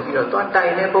ယ်ဆိုပြီးတော့သွားတို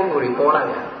င်တဲ့ပုံကိုယ်တွေပေါ်လာ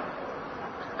ပြန်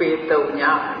တ ပေတုံ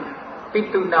ညာပိ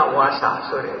တုနဝါစာ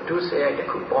ဆိုတဲ့ဒုစရိုက်တစ်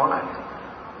ခုပေါ်လာတယ်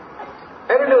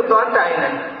အဲ့ဒီလိုသွားတိုင်တ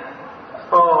ယ်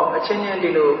အချင်းချင်းဒီ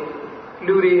လို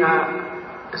လူတွေဟာ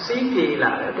အစည်းပြေ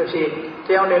လာတယ်တစ်ဖြည်းတ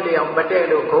ယောက်နဲ့တယောက်မတည့်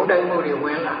လို့ဂုံးတိုက်မှုတွေဝ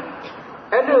င်လာ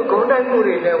အဲ့လိုဂုံးတိုက်မှု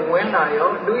တွေလည်းဝင်လာရော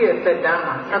လူရဲ့သက်တမ်း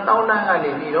ဟာ1000တန်းက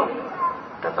နေပြီးတော့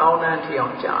1000တန်းထိအော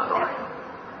င်ကြာသွားတယ်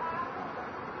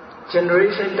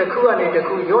generation တစ်ခုကနေတစ်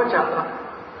ခုရောကြသွား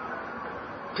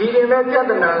ဒီရင်မဲ့ပြ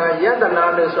ဿနာကယတနာ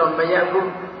လို့ဆိုမရ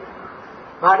ဘူး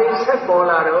ဘာတွေဆက်ပေါ်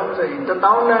လာတော့ဆိုရင်1000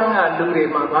တန်းကလူတွေ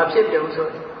မှာဘာဖြစ်တုံးဆို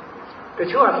ရင်တ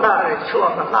ချို့ကလှတယ်တချို့က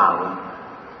မလှဘူး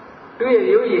သူရဲ့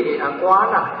ရုပ်ရည်တွေအကွာ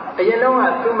လာအရင်တော့က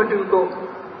သူမတူကို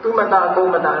သူမတာကို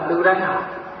မတာလူတိုင်းဟာ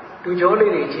လူကြော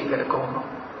လေးတွေချိန်ကြအကုန်တော့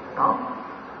နော်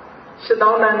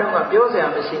1000တန်းတော့ကပြောစရာ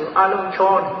မရှိဘူးအလုံး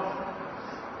ချောတယ်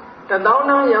1000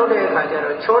တန်းရောက်တဲ့အခါကျ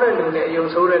တော့ချောတဲ့လူနဲ့အယုံ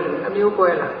ဆိုးတဲ့လူအမျိုးကွဲ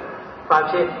လာဘာ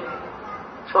ဖြစ်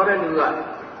ချောတဲ့လူက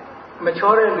မ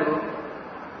ချောတဲ့လူ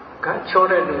ကချော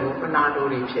တဲ့လူကိုမနာလို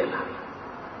တွေဖြစ်လာ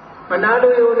မနာ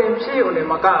လိုရုံနဲ့ဖြစ်ရုံနဲ့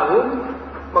မကဘူး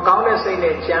မကောင်းတဲ့စိတ်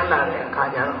နဲ့ကြမ်းလာတဲ့အခါ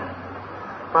ကျတော့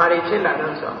ဘာတွေဖြစ်လာ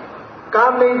လို့ဆိုကာ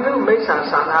မိတုမိစ္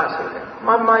ဆာသာရဆိုတဲ့မ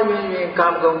မယွင်ယွင်ကာ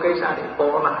မဂုဏ်ကိစ္စတွေ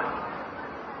ပေါ်လာ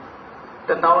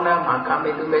1000တန်းမှာကာမိ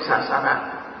တုမိစ္ဆာသာရ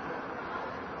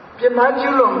ပြမ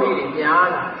ကျူးလွန်မိတွေများ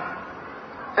လာ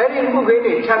အဲ့ဒီမှုကိန်း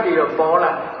တွေထပ်ပြီးတော့ပေါ်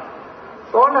လာ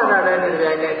တဲ့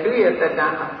ကြိုင်နဲ့လူရဲ့သက်တ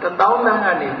မ်းဟာ1000တန်းက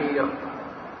နေပြီးတော့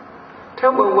ထ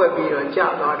ပ်ဝက်ပြီးတော့ကျ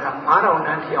သွားတာ9000တ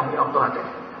န်းထိအောင်ရောက်သွားတယ်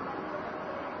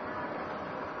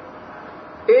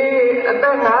အသ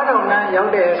က်9000တန်းရော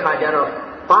က်တဲ့အခါကျတော့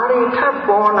ဘာတွေထပ်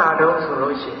ပေါ်လာတော့ဆို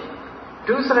လို့ရှိရင်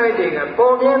ဒုစရိုက်တွေက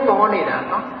ပေါ်ပြင်းပေါ်နေတာ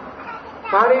နော်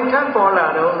ဘာတွေထပ်ပေါ်လာ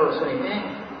တော့လို့ဆိုရင်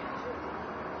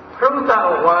ဖရုဒ္ဓ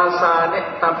ဝါစာနဲ့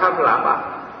တဖတ်လာပါ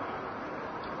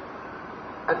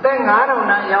အသက်9000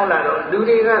တန်းရောက်လာတော့လူ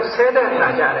တွေကဆဲတတ်လာ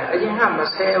ကြတယ်အရင်ကမ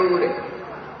ဆဲဘူးတဲ့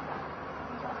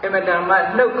အမတန်မှ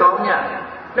နှုတ်ကောင်းကြ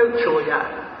နှုတ်ချိုကြ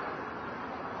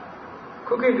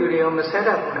ခုခေတ်လူတွေရောမဆဲတ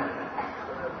တ်ဘူးလား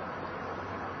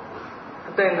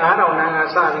အသက်9000တန်းက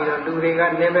စပြီးတော့လူတွေက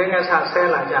နေဘဲကဆဆဲ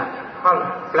လာကြဟုတ်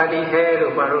လား bloody hair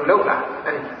လို့ဘာလို့လောက်လာ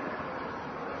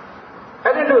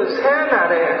အဲ့ဒီလိုဆဲလာ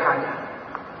တဲ့အခါကျ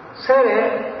ဆဲတယ်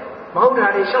မဟုတ်တာ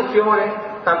တွေရှောက်ပြောတယ်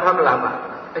တန်ဖတ်မလားပါ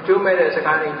အကျိုးမဲ့တဲ့စ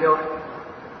ကားတွေပြော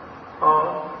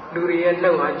လူတွေရဲ့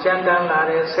နှုတ်ဟာကြမ်းတမ်းလာ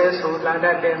တယ်ဆဲဆူလာတ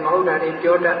တ်တယ်မဟုတ်တာတွေ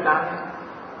ပြောတတ်တာ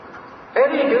အဲ့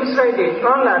ဒီဒုစရိုက်တွေတွ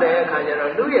န်းလာတဲ့အခါကျ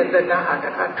တော့လူရဲ့သက်တမ်းဟာတ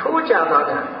စ်ခါထိုးကျသွား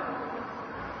တယ်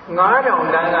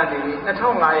9000တန်းကနေပြီး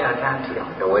2500တန်းထိအော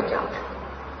င်တဝက်ကျတယ်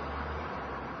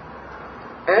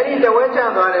အဲ့ဒီတဝက်ကျ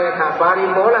သွားတဲ့အခါဘာဒီ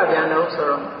ပေါ်လာပြန်တော့ဆို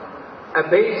တော့အ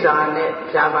ဘိဇာနဲ့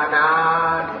ဖြာပါတာ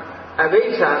အဘိ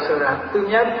ဇာဆိုတာသူ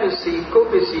များပစ္စည်းကိုယ်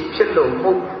ပစ္စည်းဖြစ်လို့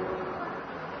မှု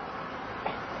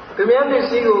သူများပစ္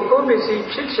စည်းကိုကိုယ်ပစ္စည်း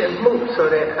ဖြစ်ချင်မှုဆို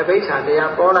တဲ့အဘိဇာတ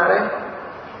ရားပေါ်လာတယ်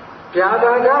ဖြာ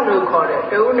ပါတာလို့ခေါ်တဲ့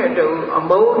တဦးနဲ့တဦးအ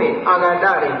မုန်းတွေအာဃာတ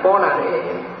တွေပေါ်လာတယ်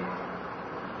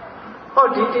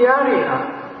ဒီတရားတွေဟာ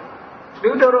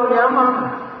လူတော်တော်များများ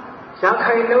ရ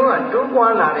ခိုင်နှုန်းကတိုး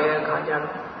ပွားလာတဲ့အခါကျ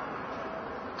တော့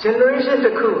generation တ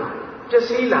စ်ခုပျက်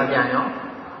စီးလာပြန်ရော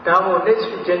ဒါမို့ next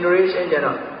generation ကျ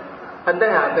တော့အသ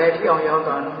က်ဟာဘယ်ထိအောင်ရောက်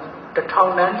သွားတော့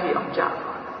1000တန်းထိအောင်ကျ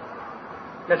သွား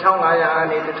2500က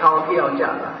နေ1000ထိအောင်ကျ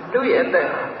သွားလူရဲ့အသက်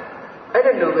ဟာအဲ့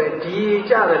ဒီလိုပဲဒီ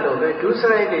ကျတယ်လို့ပဲဒုစ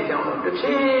ရိုက်တွေကြောင့်တဖြ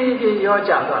ည်းဖြည်းရော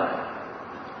ကျသွား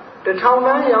တယ်1000တ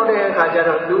န်းရောက်တဲ့အခါကျ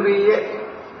တော့လူတွေရဲ့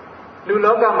လူ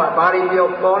လောကမှာဘာတွေပြော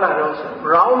ပေါ်လာတော့ဆို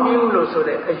round view လို့ဆို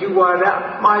တဲ့အယူဝါဒ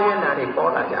မှားယွင်းတာတွေ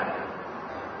ပေါ်လာကြ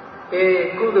တယ်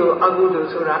ကုသိုလ်အကုသိုလ်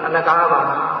ဆိုတာအလကားပါ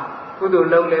ကုသိုလ်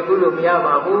လုပ်လေကုသိုလ်မရ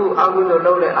ပါဘူးအကုသိုလ်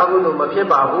လုပ်လေအကုသိုလ်မဖြစ်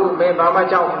ပါဘူးမင်းဘာမှ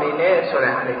ကြောက်နေနဲ့ဆို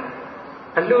တဲ့ဟာတွေ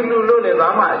အလှလူလို့လည်းဘာ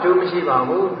မှအကျိုးမရှိပါ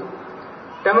ဘူး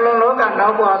တမလွန်လောကနော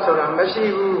က်ဘဝဆိုတာမရှိ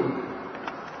ဘူး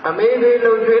အမေဖေး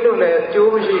လှုပ်ကျွေးလို့လည်းအ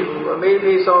ကျိုးမရှိဘူးအမေ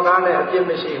ဖေးစော်ကားလည်းအပြစ်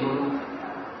မရှိဘူး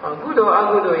ကုသိုလ်အ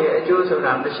ကုသိုလ်ရဲ့အကျိုးဆို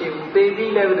တာမရှိဘူးသိ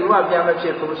ပြီးလည်းဘယ်သူမှပြန်မဖြ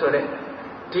စ်ဘူးဆိုတဲ့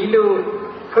ဒီလို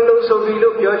philosophy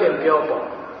လို့ပြောခြင်းပြောပေါ့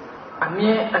အမြ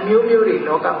င်အမျိုးမျိုးတွေ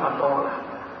လောကမှာပေါ်လာ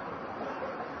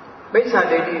မိစ္ဆာ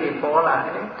ဒိဋ္ဌိတွေပေါ်လာတ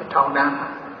ယ်1000တန်း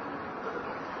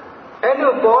အဲ့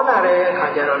လိုပေါ်လာတဲ့အခါ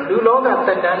ကျတော့လူလောကတ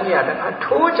က်တန်းကြီးကတခါ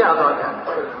ထိုးကြတော့တယ်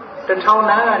1000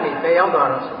တန်းကနေပဲရောက်သွား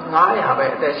တော့900ပဲ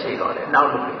အသက်ရှိတော့တယ်နောက်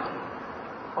လူတွေ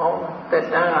တက်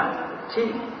တန်းက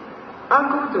ကြီးအ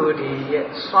ကုသိုလ်တွေရဲ့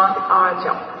စွမ်းအား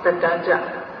ကြောင့်တက်တန်းကြ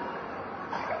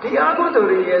ဒီအကုသိုလ်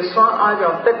တွေရဲ့စွမ်းအားကြော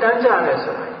င့်တက်တန်းကြတယ်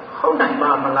ဆိုတာဟုတ်နိုင်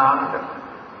ပါမလား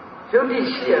ယုတ်တိ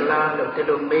ရှိရလားလို့ဒီ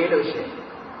လိုမေးလို့ရှိရင်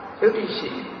ယုတ်တိရှိ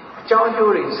အကြောင်းအ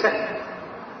ကျိုးတွေဆက်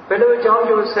ဘယ်လိုအကြောင်းအ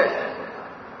ကျိုးဆက်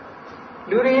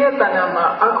လူတွေရဲ့တဏ္ဍာမှာ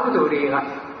အကုသိုလ်တွေက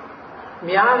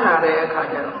များလာတဲ့အခါ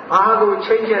ကျတော့ဘာကို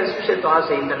ချိန်ချက်ဖြစ်သွား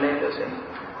စေတယ်လဲလို့ဆိုရင်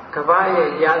ကဘာရဲ့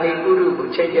ယာတိဥရုကို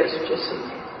ချိန်ချက်ဖြစ်စေတ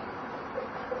ယ်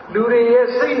လူတွေရဲ့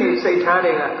စိတ်နေစိတ်ထား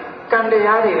တွေကကံတ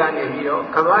ရားတွေကနေပြီးတော့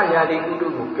ကဘာယာတိဥရု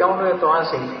ကိုပြောင်းလဲသွား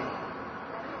စေတယ်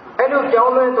အဲ့လိုပြော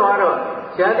င်းလဲသွားတော့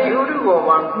ယာတိဥရုပေါ်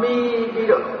မှာမှီပြီး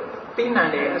တော့သိဏ္ဍ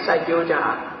တွေအစိုက်ကျိုးကြ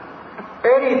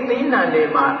အဲ့ဒီသိဏ္ဍတွေ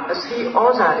မှာအစီဩ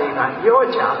ဇာတွေကရော့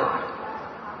ချသွား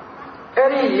အဲ့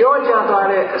ဒီရော့ချသွား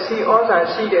တဲ့အစီဩဇာ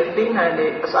ရှိတဲ့သိဏ္ဍတွေ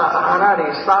အစာအာဟာရတွေ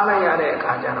စားလိုက်ရတဲ့အ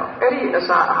ခါကျတော့အဲ့ဒီအ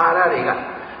စာအာဟာရတွေက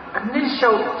အနှစ်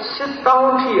လျှောက်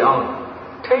8000ထိအောင်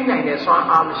ထိန်းနိုင်တဲ့စွမ်း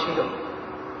အားမရှိတော့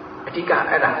အဓိက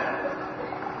အဲ့ဒါ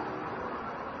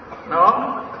နော်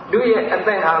လူရဲ့အသ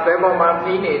က်ဟာဘယ်ပေါ်မှာ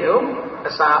ပြီးနေတော့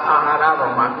အစာအာဟာရ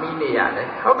ပေါ်မှာပြီးနေရတယ်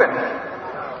ဟုတ်ကဲ့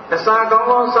အစာကောင်း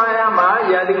ကောင်းစားရမှ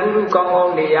ယာတိဥရုကောင်းကော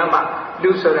င်းနေရမှ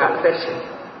လူဆိုတာအသက်ရှင်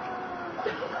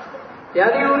ယာ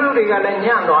တိဥရုတွေကလည်း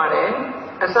ညံ့သွားတယ်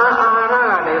အစာအာဟာ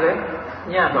ရကလည်းပဲ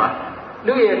ညံ့သွား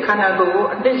လူရဲ့ခန္ဓာကိုယ်ကို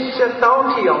အနှစ်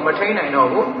8000ထိအောင်မထိန်းနိုင်တော့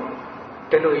ဘူး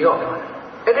ဒီလိုရော့သွားတယ်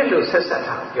အဲ့ဒီလိုဆက်ဆက်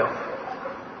တာပြော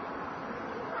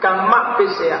ကမ္မပ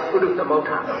စ္စယဥရုသမုဋ္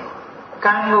ဌာ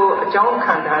ကံကိုအကြောင်း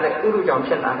ခံထားတဲ့ဥရုကြောင့်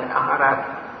ဖြစ်လာတဲ့အာဟာရ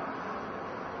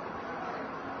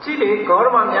ကြည့်လေဂေါရ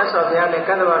မမြတ်စွာဘုရားနဲ့က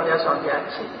တ္တဗမြတ်စွာဘုရား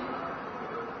ကြည့်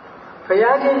ဘု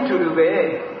ရားချင်းတူတူပဲ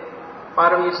ပါ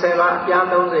ရမီ7ပါးအပြား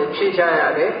30ဖြည့်ချရ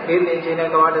တယ်၄သိန်းချင်းနဲ့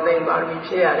ကဘာတသိန်းပါရမီ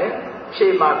ဖြည့်ရတယ်ဖြ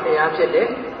ည့်မှဘုရားဖြစ်တယ်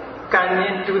ကံချ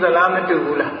င်းတူသလားမတူ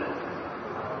ဘူးလား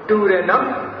တူတယ်နော်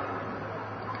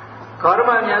ဂေါရ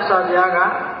မမြတ်စွာဘုရားက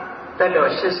တက်တော်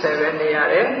80ပဲနေရ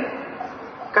တယ်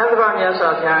ကတ္တဗမြတ်စွာ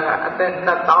ဘုရားကအသက်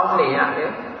2000နေရတ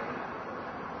ယ်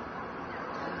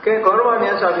ကဲဂေါရမမြ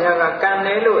တ်စွာဘုရားကကံတ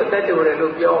ယ်လို့အသက်တူတယ်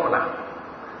လို့ပြောမလား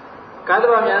ကတ္တ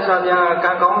ဗမြတ်စွာဘုရားက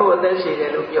ကံကောင်းလို့အသက်ရှည်တ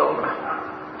ယ်လို့ပြောမလား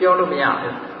ပြောလို့မရ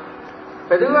ဘူးဘ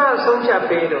ယ်သူကအဆုံးဖြတ်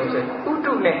ပေးလို့ဆိုဥ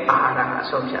တုနဲ့အာဟာရကအ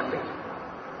ဆုံးဖြတ်ပေး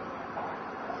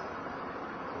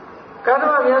ကတ္တ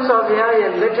ဗမြတ်စွာဘုရား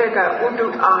ရဲ့လက်ထက်ကဥတု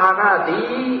အာဟာရသ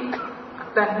ည်အ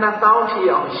သက်2000ထိ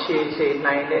အောင်ရှည်စေ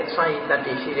နိုင်တဲ့စွမ်းရည်တတ်တ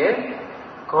ည်ရှိတယ်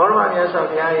ဂေါရမမြတ်စွာ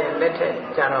ဘုရားရဲ့လက်ထက်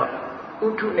ကျတော့ဥ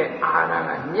ထုနဲ့အာဟာရ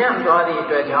ကညံ့သွားသည့်အ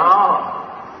တွက်ကြောင့်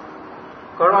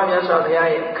ဂေါရမမြတ်စွာဘုရား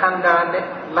ရဲ့ခန္ဓာနဲ့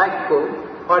လိုက်ကို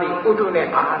ဟောဒီဥထုနဲ့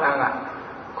အာဟာရက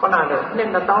ခုနကနှစ်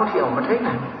2000ထိအောင်မထိန်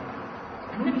နိုင်ဘူး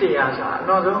နှစ်100ဆိုတာအ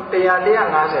လုံးစုံ100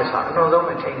 150ဆိုတာအလုံးစုံ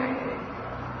မထိန်နိုင်ဘူး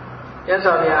မြတ်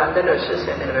စွာဘုရားအသက်တော်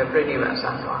80နဲ့ပဲပြိဋိဘံဆံ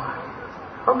သွားတယ်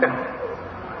ဟုတ်ကဲ့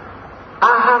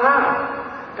အာဟာရ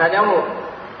ဒါကြောင့်မို့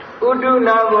ဥတု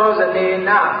နာဘောဇနေန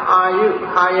အာယု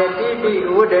ဟာယတိပိ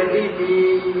ဝဒတိပိ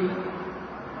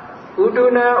ဥတု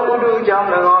နာဥတုကြောင့်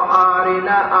၎င်းအာရိဏ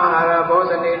အာဟာရဘော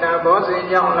ဇနေနဘောဇင်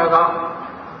ကြောင့်၎င်း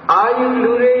အာယု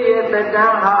လူတွေရဲ့တတံ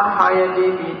ဟာဟာယတိ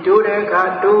ပိတိုးတဲ့အခါ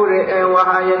တိုးတယ်အဝ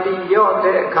ဟာယတိရော့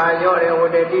တဲ့အခါရော့တယ်ဝ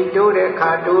ဒတိတိုးတဲ့အခါ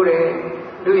တိုးတယ်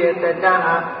လူရဲ့တတံ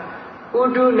ဟာဥ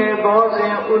တုနဲ့ဘောဇ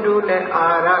င်ဥတုနဲ့အာ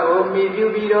ဟာရကိုမြည်ပြု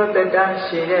ပြီးတော့တတန်း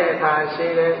ရှည်တဲ့အခါရှ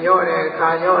ည်တယ်ရော့တဲ့အခါ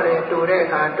ရော့တယ်တူတဲ့အ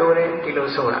ခါတူတယ်ဒီလို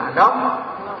ဆိုတာနော်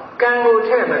ကံကိုထ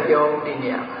ည့်မပြောဘူးဒီနေ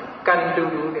ရာကံတူ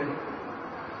တူတယ်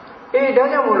အေးဒါ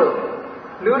ကြောင့်မို့လို့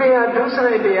လူတွေဟာဒုစ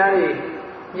ရိုက်တရားတွေ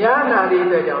ညာနာတဲ့အ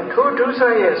တွက်ကြောင့်ထိုဒုစ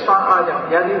ရိုက်ရဲ့ဆွမ်းအားကြောင့်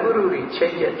ယာတိဥရုတွေချိ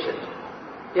န်ချက်ဖြစ်တယ်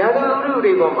ယာတိဥရု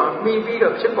တွေပေါ်မှာမှီပြီး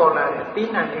တော့ဖြစ်ပေါ်လာတဲ့တိ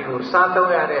ဏ္ဍတွေကိုစား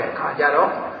သုံးရတဲ့အခါကျ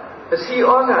တော့အစီ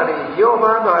ဩဇာတွေရော့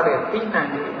ပါသွားတဲ့တိဏ္ဍ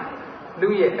တွေလူ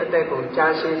ရဲ့အသက်ကိုကြာ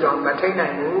ရှည်စွာမထိန်နို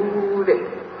င်ဘူးတဲ့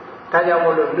ဒါကြောင့်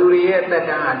မို့လို့လူတွေရဲ့အသက်တ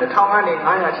န်းဟာ1000ကနေ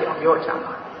900ထိအောင်ရော့ချ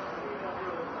ပါ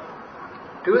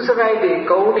ဒုစရိုက်တွေ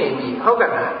ကုန်းနေပြီဟုတ်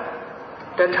ကဲ့လား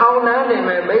1000တန်းနေ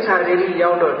မဲ့မိစ္ဆာဒိဋ္ဌိ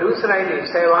ရောက်တော့ဒုစရိုက်တွေ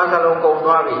10ပါးစလုံးကုန်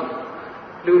သွားပြီ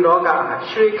လူလောကဟာ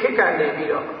ရွှေခေတ်ကနေပြီး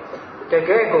တော့တ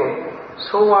ကယ့်ကို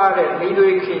ဆိုးဝါးတဲ့မိ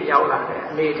သွေးခေတ်ရောက်လာတဲ့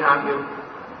အနေအထားမျိုး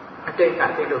အတိတ်က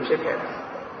ဒီလိုဖြစ်ခဲ့တယ်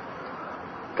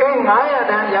ကဲ900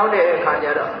တန်းရောက်တဲ့အခါကျ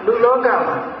တော့လူလောက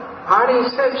မှာဘာတွေ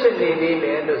ဆက်ဖြစ်နေသေး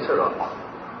လဲလို့ဆိုတော့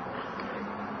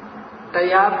တ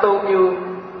ရား၃မျိုး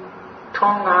ထွ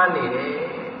န်းကားနေတယ်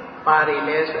ဘာတွေ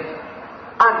လဲဆိုရင်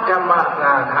အဓမ္မ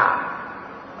ရာဂ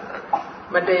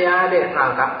မတရားတဲ့ရာ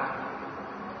ဂ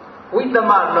ဝိသ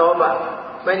မလောဘ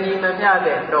မညီမမျှ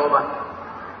တဲ့လောဘ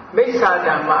မိစ္ဆာဓ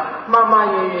မ္မမှားမှား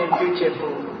ယွင်းယွင်းပြုချစ်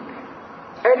မှု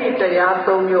အဲ့ဒီတရား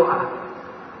၃မျိုးဟာ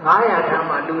900တန်း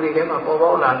မှာလူတွေထဲမှာပေါ်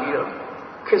ပေါက်လာပြီးတော့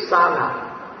ခစ်စားလာ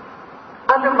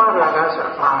အတ္တမရာဂဆို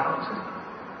တာဘာလဲ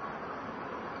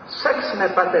sex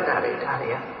နဲ့ပတ်သက်တာတွေဒါတွေ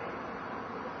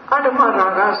အတ္တမရာ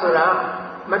ဂဆိုတာ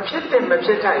မဖြစ်တဲ့မဖြ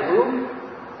စ်ထိုက်ဘူး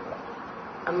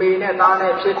အမေနဲ့သား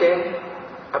နဲ့ဖြစ်တယ်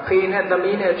အဖေနဲ့သ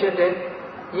မီးနဲ့ဖြစ်တယ်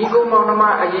ညီကိုမောင်နှမ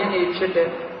အရင်နေဖြစ်တယ်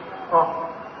ဟော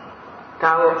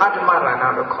ဒါကိုအတ္တမရာဂ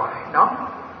လို့ခေါ်တယ်နော်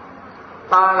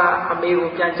သားကအမေကို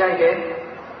ပြန်ကြိုက်တယ်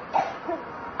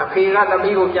အဖေကသ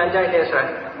မီးကိုပြန်ကြိုက်တယ်ဆိုရ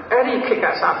င်အဲ့ဒီခေတ်က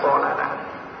စပေါ်လာတာ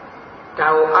ဒါ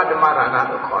ကိုအတ္တမရာဂ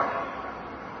လို့ခေါ်တယ်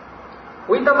ဝ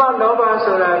ဝိတ္တမလောဘ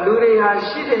ဆိုတာလူတွေဟာ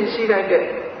ရှိတယ်ရှိလိုက်တဲ့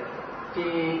ဒီ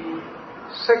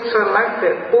sexual life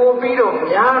တဲ့ပို့ပြီးတော့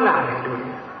များလာတယ်လူ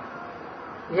တွေ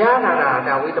များလာတာ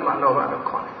ဒါဝိတ္တမလောဘလို့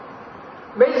ခေါ်တယ်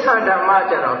မိစ္ဆာဓမ္မ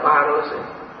ကျတော့ဘာလို့ဆို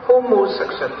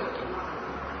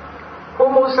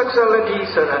homosexuality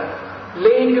ဆိုတာ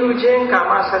လိင်တူချင်းကာ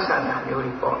မဆက်ဆံတာမျိုး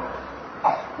တွေပေါ့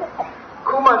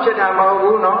ခုမှဖြစ်တာမဟုတ်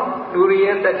ဘူးနော်လူတွေ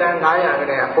ရဲ့တက်တန်း900က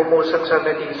တည်းက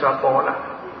homosexuality ဆိုတာပေါ်လာ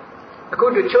အခု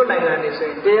တချို့နိုင်ငံတွေဆို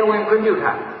ရင်တရားဝင်ခွင့်ပြု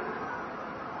ထား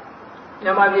မြ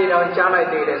န်မာပြည်တော်ကြားလိုက်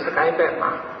သေးတယ်စကိုင်းဘက်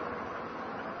မှာ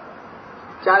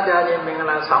ကြားချင်းမင်္ဂ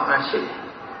လာဆောင်တာရှိ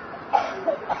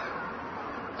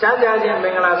ကြားချင်းမ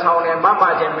င်္ဂလာဆောင်တယ်မ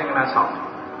ချင်းမင်္ဂလာဆောင်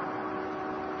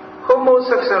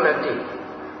homosexuality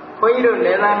ဘုန်းကြီးတို့န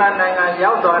ယ်သာလန်နိုင်ငံ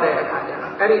ရောက်သွားတဲ့အခါကျ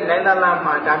တော့အဲ့ဒီနယ်သာလန်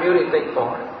မှာဒါမျိုးတွေသိ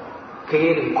ပေါ်တယ်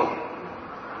ဂေးတွေပေါ့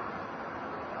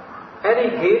အဲ့ဒီ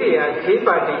ဂေးတွေကဂေး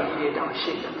ပါတီကြီးတွေတောင်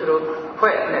ရှိတယ်သူတို့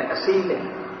ဖွဲ့နဲ့အစည်းနဲ့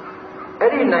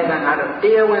အဲ့ဒီနိုင်ငံကတော့တ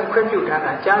ရားဝင်ခွင့်ပြုထား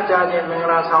တာကြားချင်းမင်္ဂ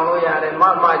လာဆောင်လို့ရတယ်မ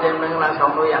ချင်းမင်္ဂလာဆော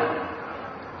င်လို့ရတယ်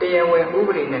တရားဝင်ဥပ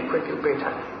ဒေနဲ့ခွင့်ပြုပေး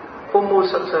ထားတယ်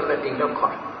homosexuality လို့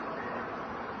ခေါ်တယ်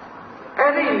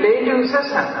အဲ့ဒီလိင်တူဆက်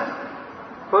ဆံတာ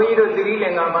ဘုန်းကြီးတို့သီရိလ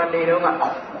င်္ကာမှာနေတော့က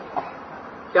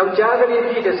ယောက်ျားကလေး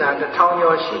ပြည့်တစား1000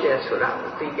ကျော်ရှိတယ်ဆိုတာ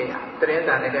ကိုသိခဲ့ရသတင်း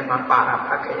စာတွေထဲမှာပါတာဖ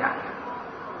တ်ခဲ့ရတယ်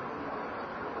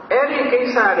အဲ့ဒီကိ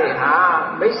စ္စတွေဟာ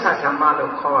မိစ္ဆာဓမ္မ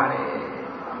လို့ခေါ်ရတယ်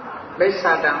မိစ္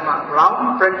ဆာဓမ္မ wrong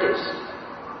practice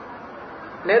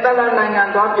နယ်သာလန်နိုင်ငံ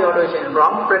သွားပြောလို့ရှိရင်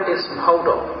wrong practice မဟုတ်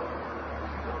တော့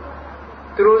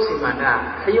သူတို့စီမှာဒါ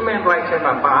human right ထဲ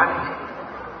မှာပါတယ်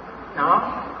နော်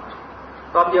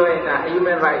သွားပြောရင်ဒါ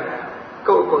human right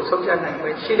ကိုယ်ဆုံးဖြတ်နိုင်ခွ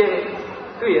င့်ရှိတဲ့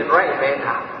သူရဲ့ right ပဲ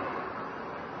ဒါ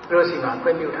သူတို့စီမှာခွ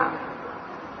င့်ပြုထား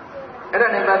အဲ့ဒါ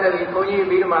နဲ့ပတ်သက်ပြီးဘုန်းကြီး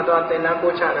ပြီးတော့မှသွားသင်တန်း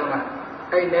ပို့ချတော့က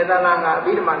အဲ့နယ်သာလန်က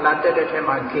ပြီးတော့မှလာတက်တဲ့ထဲ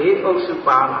မှာ gay အုပ်စု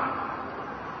ပါလာ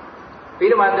ပြီး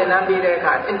တော့မှသင်တန်းပြီးတဲ့အ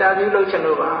ခါ interview လုပ်ချင်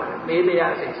လို့ပါမေးပြရ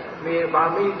စီမေးပါ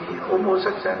မေးဒီ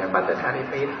homosexual နဲ့ပတ်သက်တာတွေ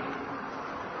ပေးတာ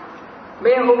မ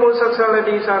င်း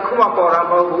homosexuality ဆိုတာခုမှပေါ်တာ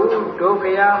မဟုတ်ဘူးတို့ဘု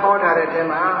ရားဟောထားတဲ့ထဲ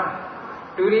မှာ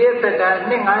လူတွေရဲ့တက်တန်း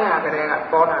နှစ်900ကတည်းက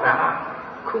ပေါ်လာတာ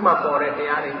ခုမှပေါ်တဲ့တ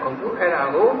ရားတွေမဟုတ်ဘူးအဲ့ဒါ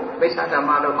ကိုမိစ္ဆာဓမ္မ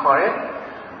လို့ခေါ်တယ်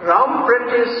wrong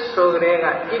practice ဆိုတဲ့က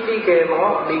illegal မဟု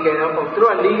တ် legal တော့မဟုတ်သူ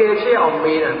တို့က legal ဖြစ်အောင်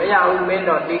မေးတာမရဘူးမင်း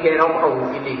တော့ legal တော့မဟုတ်ဘူး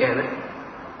illegal ပဲ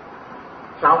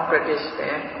wrong practice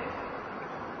တဲ့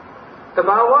တ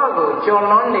ဘာဝကိုကျော်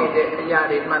လွန်နေတဲ့အရာ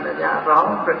တွေမှန်တရား wrong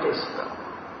practice တော့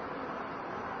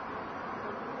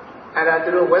အဲ့ဒါသူ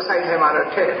တို့ website ထဲမှာတော့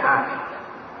ထည့်ထားတယ်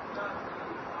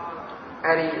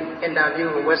အဲ့ဒီ interview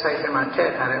ကို website ထဲမှာထ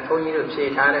ည့်ထားတယ်ဘုန်းကြီးတို့ဖြေ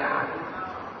ထားတဲ့ဟာ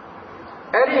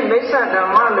အဲ့ဒီမိစ္ဆာဓ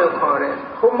မ္မလို့ခေါ်တဲ့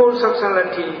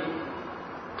homosexuality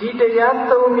ဒီတရား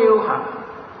3မျိုးဟာ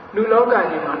လူလောက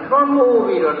ကြီးမှာလွှမ်းမိုး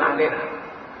ပြီးတော့လာနေတာ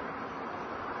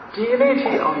ဒီအလေး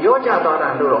ထိအောင်ရောကြသွားတာ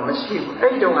လို့တော့မရှိဘူး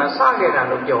အဲ့ဒီတုန်းကစခဲ့တာ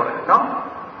လို့ပြောတာနော်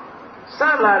စ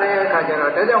လာတဲ့အခါကျ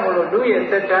တော့ဒါကြောင့်မလို့လူရဲ့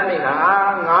သက်တမ်းတွေက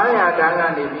900တန်းက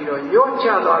နေပြီးတော့ရောချ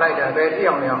သွားလိုက်တာပဲတိ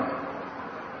အောင်ရော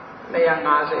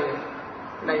250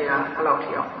 200အဲ့လောက်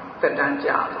ထိအောင်သက်တမ်း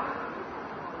ကြာသွား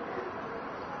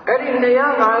အဲ့ဒီ250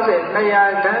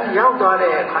 200တန်းရောက်သွား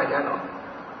တဲ့အခါကျတော့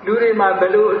လူတွေမှာဘ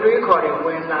ယ်လိုအတွေးခေါ်တွေဝ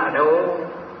င်လာတော့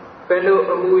ဘယ်လို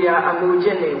အမူအရာအမူကျ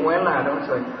င့်တွေဝင်လာတော့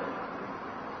ဆိုရင်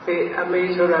အမေ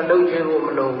ဆိုတာလှုပ်ကြည့်ဖို့မ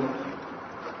လိုဘူး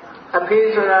အဖေ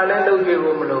ဆိုတာလည်းလှုပ်ကြည့်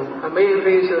ဖို့မလိုဘူးအမေအ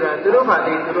ဖေဆိုတာသူတို့ဘာ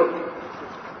တွေသူတို့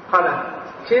ဟုတ်လား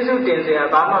ကျေးဇူးတင်စရာ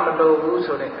ဘာမှမလိုဘူး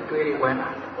ဆိုတဲ့အတွေးတွေဝင်လာ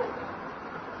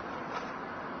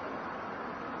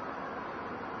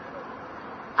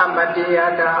အမတ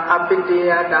ရားတာအပိတ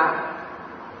ရားတာ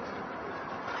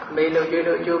မေလို့ကြွ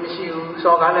လို့အကျိုးမရှိဘူး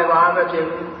စော်ကားလည်းဘာမှမဖြစ်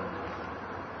ဘူး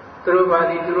သူတို့ဘာ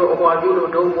ဒီသူတို့အဟွာပြု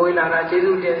လို့ဒုံမွေးလာတာကျေး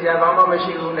ဇူးတင်စရာဘာမှမ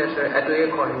ရှိဘူးနဲ့ဆိုတဲ့အတွေ့အ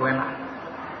ခေါ်တွေဝင်လာ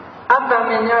အတ္တ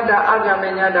မညတာအကြမ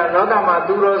ညတာလောကမှာ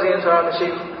သူတော်စင်ဆိုတာမရှိ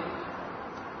ဘူး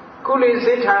ကုလိ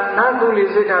စိတ်ထာနာကုလိ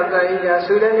စိတ်ထာသာဟိတာ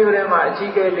ဆိုတဲ့မျိုးထဲမှာအ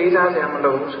ကြီးကဲလေးစားစရာမ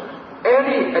လိုဘူးဆိုအဲ့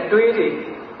ဒီအတွေ့တွေ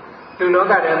လူလော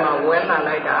ကထဲမှာဝင်လာ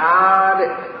လိုက်တာ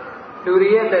တဲ့လူတွေ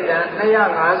ရဲ့တက်တန်း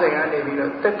250ကနေပြီး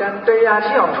တော့တက်တန်း100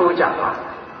ရှိအောင်ထိုးကြသွား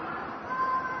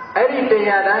အဲ့ဒီ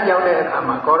100တန်းရောက်တဲ့အခါ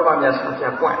မှာကောရမမြတ်စွာဘု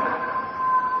ရားပွင့်လာ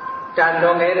တာလွ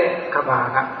န်ခဲ့တဲ့ကဘာ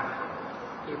က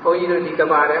ဒီဘုန်းကြီးတို့ဒီက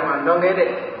ဘာထဲမှာလွန်ခဲ့တဲ့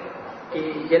ဒီ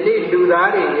ယနေ့လူ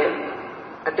သားတွေရဲ့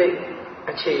အတိတ်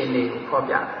အခြေအနေကိုဖော်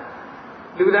ပြတယ်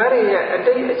လူသားတွေရဲ့အ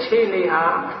တိတ်အခြေအနေဟာ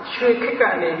ရွှေခစ်က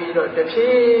နေပြီးတော့တဖြ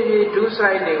ည်းဖြည်းဒုစ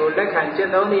ရိုက်တွေကိုလက်ခံကျ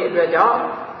င့်သုံးသည့်အတွက်ကြောင့်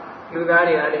လူသား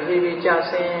တွေကတဖြည်းဖြည်းကျ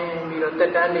ဆင်းပြီးတော့တ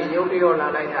က်တန်းတွေရုပ်လျော့လာ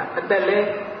လိုက်တာအသက်လည်း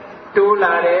တိုး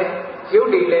လာတယ်ရုပ်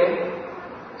တွေလည်း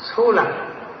ဆိုးလာတယ်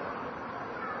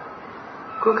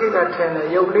ခုခေတ်ကထင်တယ်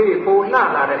ရုပ်လေးတွေပိုလှ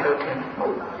လာတယ်လို့ထင်တယ်ဟု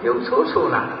တ်လားရုပ်ဆိုး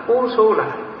လာပိုးဆိုးလာ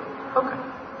ဟုတ်ကဲ့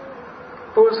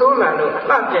ပိုဆိုးလာလို့အ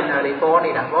လှပြင်တာတွေပေါ်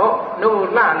နေတာပေါ့နို့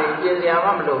လှနေပြင်စရာမှ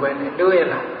မလိုပဲနဲ့တို့ရ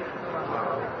လား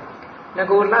င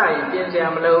ကိုလှရင်ပြင်စရာ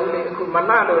မလိုဘူးလေအခုမ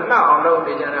လှလို့လှအောင်လုပ်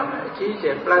နေကြတာမှအကြီးကျ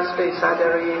ယ် plastic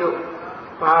surgery တို့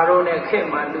ဘာတို့နဲ့ခက်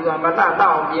မှလူကမလှ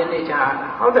အောင်ပြင်နေကြ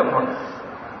ဟုတ်တယ်မဟုတ်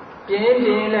ပြင်လ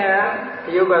ည်း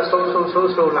အယုတ်က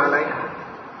ဆိုးလာလိုက်တာ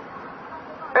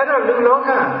အဲ့တော့လူလောက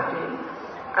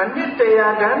အနစ်တ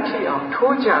ရားတန်းထီအောင်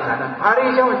ထိုးကြလာတာဘာတွေ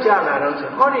ကြောင့်ကြလာတော့ဆို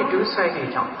ဟောဒီဒုစိုက်တွေ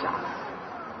ကြောင့်ကြလာ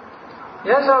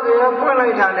မြတ်စွာဘုရားဖွင့်လို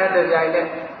က်တာနဲ့တကြိုင်နဲ့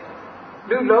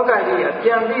လူလောကကြီးအပြ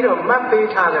န်ပြီးတော့မတ်ပေး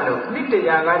ထားတယ်လို့နိတ္တ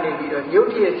ရားကနေပြီးတော့ယုတ်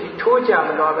တည်းကြီးထိုးကြမ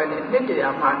လို့ပဲနဲ့နိတ္တ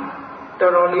ရားမှ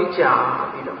တော်တော်လေးကြာ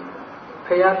ပြီးတော့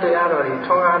ဘုရားတရားတော်တွေ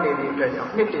ထွန်းကားနေတဲ့အတွက်ကြော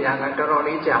င့်နိတ္တရားကတော်တော်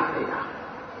လေးကြာနေတာ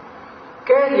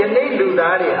ကဲယနေ့လူ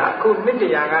သားတွေဟာအခုနိတ္တ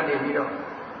ရားကနေပြီးတော့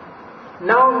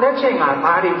နောက်လက်ဖြင့်က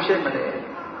ဘာတွေဖြစ်မလဲ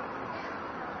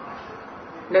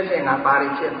လက်ဖြင့်ကဘာတွေ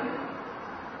ဖြစ်မလဲ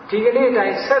ဒီကနေ့တို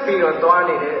င်းဆက်ပြီးတော့သွား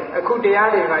နေတယ်အခုတရား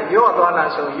တွေကယော့သွား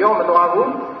လားဆိုယော့မသွား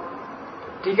ဘူး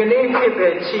ဒီကနေ့ခေတ်ပဲ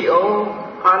ချီအောင်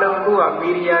အလုံးကမီ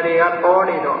ဒီယာတွေကပေါ်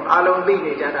နေတော့အလုံးသိ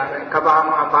နေကြတာပဲကဘာ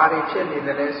မှာဘာတွေဖြစ်နေတ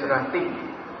ယ်လဲဆိုတာသိ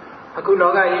အခု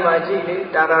လောကကြီးမှာကြည့်လေ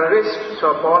terrorist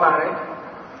ဆိုပေါ်လာတယ်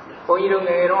ဘုန်းကြီးတို့င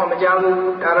ယ်တော့မကြောက်ဘူး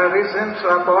terrorism ဆို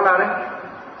တာပေါ်လာတယ်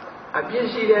အပြစ်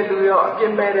ရှိတဲ့လူရောအပြ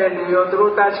စ်မဲ့တဲ့လူရောသူ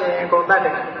တို့တတ်ချင်ကုန်တတ်တ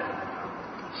ယ်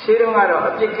ရှင်းတော့ကတော့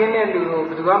အပြစ်ကင်းတဲ့လူကိုဘ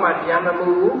ယ်သူမှတရားမမှု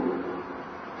ဘူး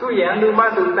သူရန်သူမှ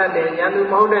သူတတ်တယ်ရန်သူ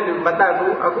မဟုတ်တဲ့လူမတတ်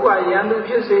ဘူးအခုကရန်သူ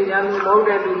ဖြစ်စေရန်သူမဟုတ်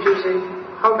တဲ့လူဖြစ်စေ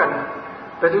ဟုတ်ကဲ့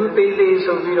ဘယ်သူသေးသေး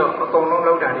ဆိုပြီးတော့အကုန်လုံး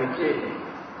လောက်တာတွေပြည့်တယ်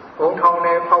ဘုံထောင်တ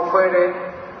ယ်ဖောက်ခွဲတယ်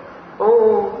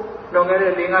အိုးလွန်ခဲ့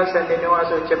တဲ့50 နှစ်ကျော်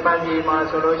ဆိုဂျပန်ပြည်မှာ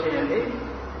ဆိုလို့ရှိရင်လေ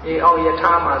ဒီအောင်ယ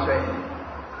ထာမှာဆိုရင်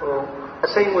အ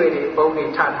စိမ့်ဝေးတွေပုံတွေ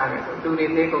ချထားတယ်လူတွေ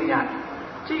သေးကုန်ကြ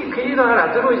ကြည့်ခရီးသွားတာ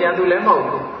သူတို့ရန်သူလည်းမဟုတ်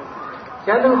ဘူးရ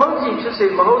န်သူဟုတ်ကြည့်ဖြစ်စေ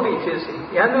မဟုတ်သည်ဖြစ်စေ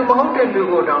ရန်သူမဟုတ်တဲ့လူ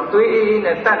ကိုတောင်သွေးအေးအေး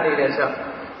နဲ့တတ်နေတယ်ဆိုတော့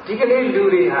ဒီကလေးလူ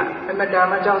တွေဟာအမတန်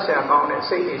မှကြောက်စရာကောင်းတဲ့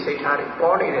စိတ်တွေစိတ်ထားတွေ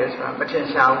ပေါ်နေတယ်ဆိုတာမထင်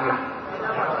ရှားဘူးလား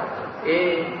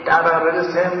အေး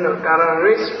terrorism လို့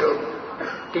terrorist တို့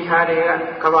ဒီဟာတွေက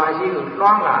ကဘာကြီးကိုလွှ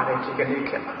မ်းလာတယ်ဒီကနေ့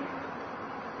ခေတ်မှာ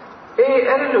အေး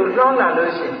အဲ့လိုလွှမ်းလာ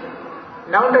လို့ရှိရင်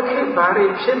နောက်တစ်ခေတ်ဘာတွေ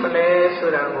ဖြစ်မလဲဆို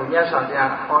တာကိုမြတ်စွာဘု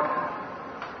ရားဟောတာ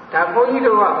ဒါဘုန်းကြီး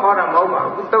တို့ကဟောတာမဟုတ်ပါ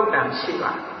ဘူးသုတ်တန်ရှိ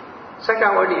ပါစက္က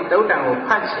ဝတိသုတ်တန်ကိုဖ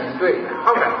တ်ချင်တွေ့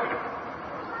ဟုတ်တယ်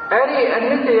အဲ့ဒီအန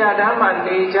စ်တရားဓမ္မ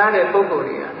နေကြတဲ့ပုဂ္ဂိုလ်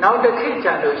တွေကနောက်တစ်ခေတ်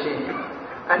ကြာလို့ရှိရင်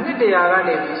အနစ်တရားက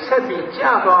နေပြီးဆက်ပြီး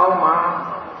ကြာသွားအောင်မှာ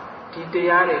ဒီတ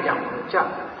ရားတွေကြောင့်ကြာ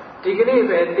ဒီကနေ့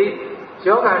ပဲဒီ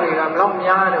ယောဂတွေကဘလောက်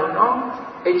များတယ်နော်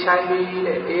HIV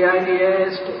နဲ့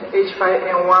AIDS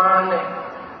H5N1 နဲ့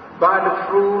bird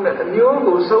flu နဲ့အမျိုး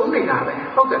ကိုစုံနေတာပဲ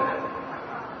ဟုတ်ကဲ့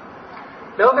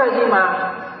လောကကြီးမှာ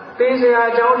သေစရာ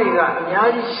အကြောင်းတွေကအများ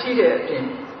ကြီးရှိတဲ့အပြင်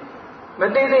မ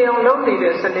သေးသေးအောင်လုပ်နေ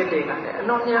တဲ့စနစ်တွေကလည်းအ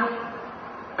လွန်များ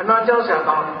အလွန်ကြောက်စရာ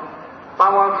ကောင်းတယ်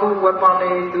powerful weapon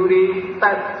တွေလူတွေတ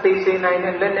တ်သိစေနိုင်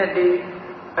တဲ့လက်နက်တွေ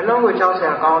အလွန်ကိုကြောက်စ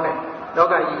ရာကောင်းတဲ့လော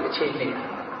ကကြီးအခြေအနေ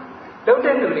လုပ်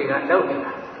တဲ့လူတွေကလုပ်နေ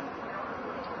တာ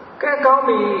ကဲကောင်း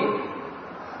ပြီ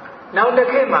နောက်တစ်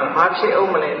ခေတ်မှာဘာဖြစ်အော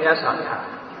င်မလဲမြတ်စွာဘုရား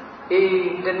အေး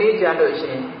ဒီနေ့ကြာလို့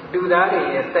ရှိရင်လူသားတွေ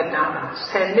ရဲ့သက်တမ်း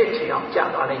10နှစ်ထိအောင်ကြာ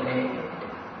သွားနိုင်တယ်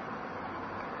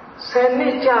10နှ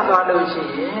စ်ကြာသွားလို့ရှိ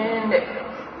ရင်တဲ့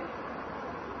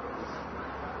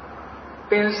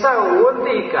ပင်စဝတ္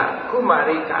တိကကုမာ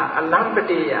ရိကအလံပ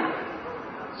တိယ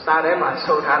စာထဲမှာ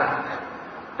ဆိုထားတာ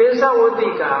ပင်စဝတ္တိ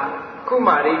ကကု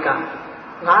မာရိက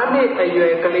9နှစ်အရွ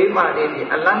ယ်ကလေးမလေးဒီ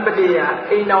အလံပတိယ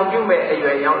အိမ်တော်ပြုမဲ့အရွ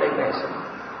ယ်ရောက်လိုက်မယ်ဆို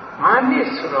9နှစ်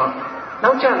ဆိုတော့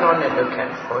နောက်ကျတော့နဲ့လုပ်ခဲ့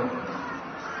တယ်ဟုတ်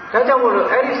ဒါကြောင့်မို့လို့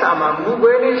အဲ့ဒီစာမှာမူ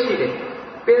ပွဲလေးရှိတယ်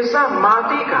ပင်စမာ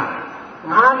တိက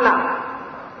9လ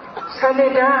7နှ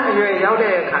စ်တန်းအရွယ်ရောက်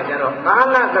တဲ့အခါကျတော့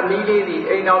9လသမီးလေးဒီ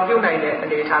အိမ်တော်ပြုတ်နိုင်တဲ့အ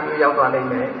နေအထားမျိုးရောက်သွားလိမ့်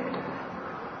မယ်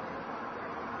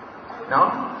နော်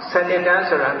7နှစ်တန်း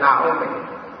ဆိုတာငါအောင်မယ်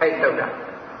အဲ့လောက်တာ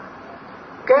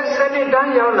ကဲ7နှစ်တ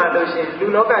န်းရောက်လာလို့ရှိရင်လူ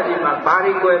လောကကြီးမှာဘာ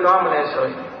တွေကွယ်သွားမလဲဆိုရ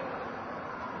င်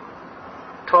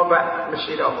ထောပတ်မ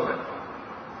ရှိတော့ဘူးလေ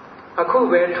အခု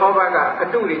ပဲထောပတ်ကအ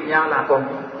တုတွေများလာပုံ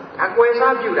ဒါကွယ်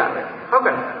စားပြုတာပဲဟုတ်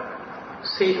ကဲ့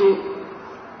စီဥ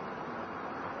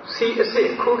စီအစ်စ်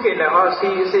ခုခေတ်လည်းဟောစီ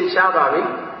အစ်စ်ရှားပါပြီ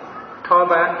ထော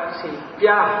ပတ်စီ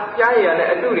ပြားရလ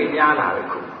ည်းအတုတွေများလာပြီ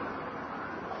ခု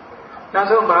နောက်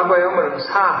ဆုံးဘာကွယ်အောင်မလို့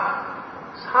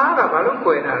စားကဘာလို့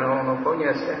ကွယ်တာတော့ဘုန်း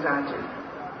ကြီးစဉ်းစားကြည့်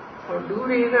လူ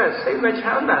တွေကစိတ်မချ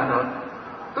မ်းသာတော့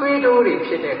သွေးတိုးတွေ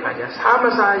ဖြစ်တဲ့အခါကျစားမ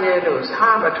စားရဲလို့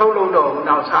စားမထုတ်လို့တော့ဘူး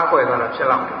နောက်စားကွယ်သွားတာဖြစ်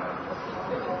လောက်တယ်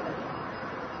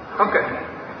ဟုတ်ကဲ့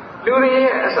လူတွေရဲ့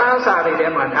အစားအစာတွေထဲ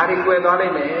မှာဒါတွေကွယ်သွားနို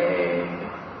င်မယ်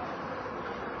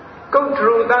ကုတ်ထ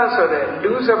ရူသဆိုတဲ့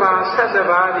လူစပါဆက်စ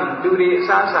ပါးဒီလူတွေအ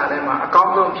စားအစာထဲမှာအကော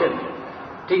င်းဆုံးဖြစ်တယ်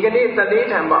ဒီကနေ့တလေး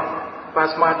ထံပေါ့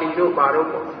basmati တို့ပါတော့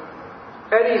ပေါ့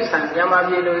အဲ့ဒီဆန်မြန်မာ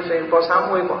ပြည်လို့ဆိုရင်ပေါ်ဆန်း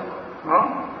မွေးပေါ့နော်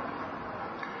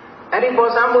အဲ့ဒီ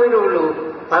ပေါ်ဆန်းမွေးတို့လို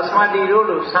basmati တို့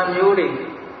လိုဆန်မျိုးတွေ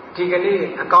ဒီကနေ့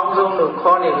အကောင်းဆုံးလို့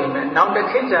ခေါ်နေပေမဲ့နောက်တစ်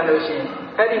ခေတ်ကျလို့ရှိရင်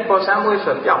အဲ့ဒီပေါ်ဆန်းမွေး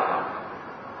ဆိုပြောက်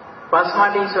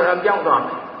basmati ဆိုတာပြောက်သွားမ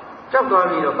ယ်ပြောက်သွား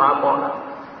ပြီးတော့ဘာပေါ်လာ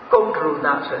ကုတ်ထရူ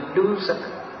တာဆိုလူးစ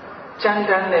ကျန်း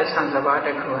တန်းတဲ့ဆန်စပါးတ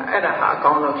စ်ခုအဲ့ဒါဟာအ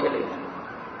ကောင်းဆုံးဖြစ်လိမ့်မယ်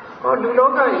ဟောလူလော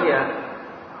ကကြီး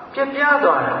ကပြပြ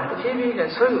သွားတာတဖြည်းဖြည်းနဲ့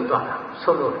ဆွေးယူသွားတာ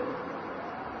ဆိုလို့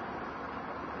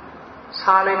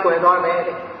စားလဲကွယ်သွားမယ်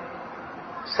တဲ့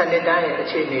စနစ်တန်းရဲ့အ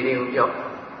ခြေအနေတွေကိုပြော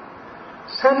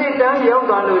စနစ်တန်းရောက်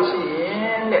သွားလို့ရှိရ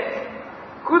င်တဲ့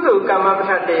ကုသိုလ်ကမ္မပဋ္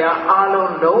ဌတရားအား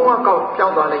လုံးလုံးဝကောက်ပြော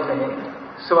င်းသွားလိမ့်မယ်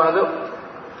ဆိုပါစို့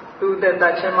သူတက်တ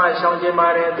ချင်းမှရှောင်ကျင်ပါ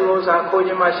တယ်သူဥစ္စာခိုး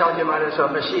ခြင်းမှရှောင်ကျင်ပါတယ်ဆို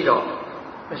တော့မရှိတော့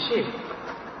မရှိ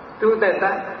သူတက်တ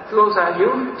သူဥစ္စာယူ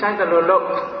ချိုင်းတယ်လို့လို့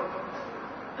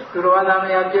သူတော်ဘာသာမ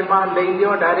ယာပြမလိန်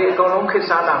ပြောတာတွေအကုန်လုံးခစ်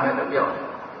စားလာမယ်လို့ပြော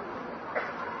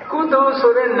ကုသိုလ်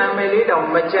ဆိုတဲ့နာမည်လေးတောင်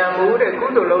မကြံဘူးတဲ့ကု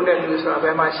သိုလ်လုပ်တဲ့လူဆိုတာဘ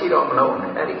ယ်မှာရှိတော့မလို့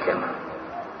အဲ့ဒီခေတ်မှာ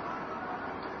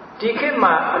ဒီခေတ်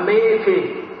မှာအမေအဖေ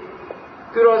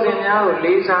သူတော်စင်များကို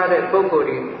လေးစားတဲ့ပုဂ္ဂိုလ်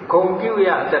တွေဂုဏ်ပြုရ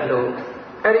တဲ့လို့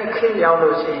အဲ့ဒီခေတ်ရောက်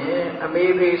လို့ရှိရင်အမေ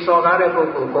အဖေစော်ကားတဲ့ပု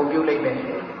ဂ္ဂိုလ်ဂုဏ်ပြုလိုက်မယ်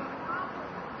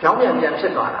ကြောင်းပြန်ဖြ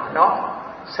စ်သွားတာเนาะ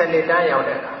စနစ်တန်းရောက်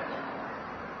တဲ့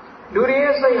လူတွေ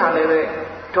ရဲ့စိတ်ဟာလည်းပဲ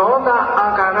ဒေါသအာ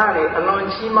ကာရတွေအလွန်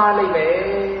ကြီးမားလိမ့်မယ်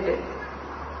တဲ့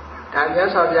ဒါမြတ်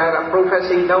စွာဘုရားက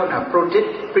prophecy လုပ်တာ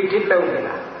predict လုပ်နေ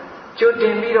တာကြိုတ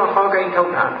င်ပြီးတော့ဟောကိန်းထု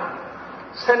တ်တာ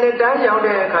စနစ်တန်းရောက်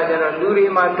တဲ့အခါကျတော့လူတွေ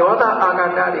မှာဒေါသအာကာ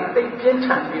ရတွေသိပြင်းထ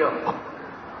န်ပြီးတော့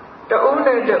တအုပ်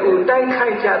နဲ့တအုပ်တိုက်ခို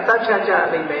က်ကြတတ်ဖြတ်ကြ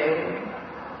လိမ့်မယ်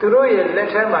သူတို့ရဲ့လက်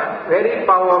ထဲမှာ very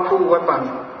powerful weapon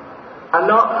အ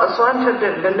လောအစွမ်းထက်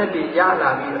တဲ့လက်နက်တွေရလာ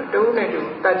ပြီးတော့တအုပ်နဲ့တအု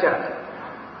ပ်တတ်ကြ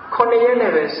9ရက်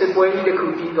နဲ့ပဲစစ်ပွဲကြီးတစ်ခု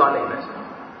ကြီးသွားနိုင်မယ်ဆိုတော့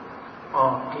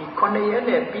အော်ဒီ9ရက်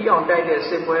နဲ့ပြီးအောင်တိုက်တဲ့စ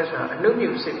စ်ပွဲဆိုတာအနုမြူ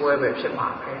စစ်ပွဲပဲဖြစ်မှာ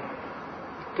ပဲ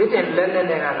ဒီတင်လက်နဲ့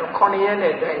ကတော့9ရက်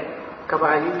နဲ့တိုက်က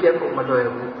ဘာကြီးပြတ်ဖို့မလွယ်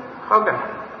ဘူးဟုတ်ကဲ့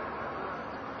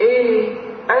အေး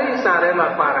အဲ့ဒီစာထဲမှာ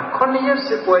ပါတာ9ရက်စ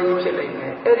စ်ပွဲကြီးဖြစ်နိုင်တ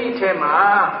ယ်အဲ့ဒီထဲမှာ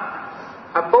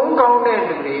အပုံးကောင်းတဲ့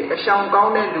လူတွေအရှောင်ကော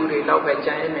င်းတဲ့လူတွေတော့ပဲ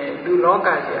ကြံရမယ်လူလောက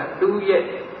ကြီးလူရဲ့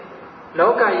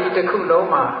လောကကြီးတစ်ခုလုံး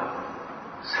မှာ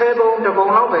10ဘုံတစ်ဘုံ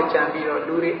လောက်ပဲကြံပြီးတော့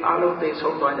လူတွေအားလုံးသိ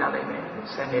ဆုံးသွားကြနိုင်မယ်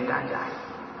စနစ်တန်းကြတယ်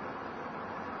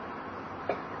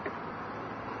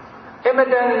အမ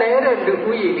တန်လဲတဲ့လူ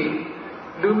ဦးရေတွေ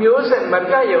လူမျိုးဆက်မ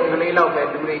ပြတ်ရုံကလေးလောက်ပဲ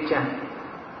လူတွေကြံ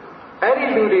အဲ့ဒီ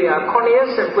လူတွေဟာ9ရက်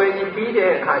စစ်ပွဲကြီးပြီး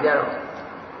တဲ့အခါကျတော့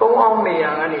ပုံအောင်နေ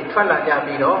ရာကနေထွက်လာကြ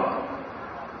ပြီးတော့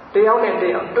တယောက်နဲ့တ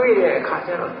ယောက်တွေ့တဲ့အခါ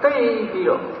ကျတော့တိတ်ပြီး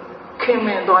တော့ခင်မ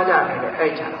င်သွားကြတယ်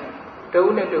အဲ့ကြတော့တ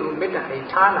ဦးနဲ့တဦးမေတ္တာတွေ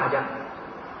ထားလာကြ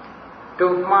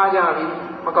တို့မှားကြပြီ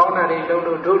မကောင်းတာတွေလုပ်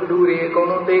လို့တို့လူတွေအကုန်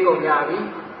လုံးသိကုန်ကြပြီ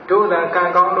တို့သာကံ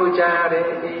ကောင်းလို့ကြားရတယ်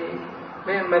ဒီမ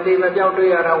င်းမသိမပြောက်တွေ့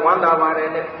ရတာဝမ်းသာပါတ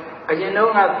ယ်နဲ့အရင်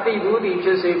တော့ကသိဘူးသည်ဖြ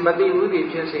စ်စေမသိဘူးသည်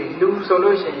ဖြစ်စေလူဆို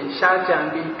လို့ရှိရင်ရှားကြံ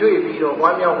ပြီးတွေ့ပြီးတော့ဝ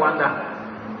မ်းမြောက်ဝမ်းသာ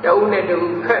တဦးနဲ့တ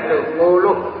ဦးဖက်လို့ငို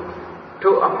လို့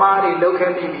တို့အမှားတွေလုပ်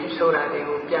ခဲ့ပြီးပြီဆိုတာတွေ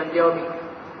ကိုပြန်ပြောပြီး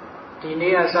ဒီ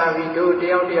နေ့ကစပြီးတို့တ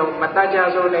ယောက်တယောက်မတတ်ကြ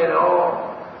ဆိုနဲ့တော့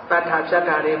တတ်တာဖြတ်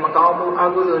တာတွေမကောင်းဘူးအ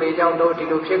ကုသိုလ်တွေကြောင့်တို့ဒီ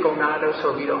လိုဖြစ်ကုန်တာလို့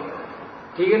ဆိုပြီးတော့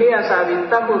ဒီကနေ့ကစပြီး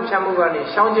တတ်မှုဖြတ်မှုကနေ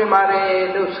ရှောင်ကျင်ပါတယ်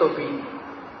လို့ဆိုပြီး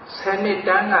10နှစ်တ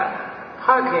န်းကဖ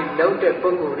ခင်လုံးတဲ့ပု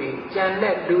ဂ္ဂိုလ်တွေကြံ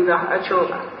တဲ့လူသားအချို့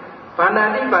ကဘာနာ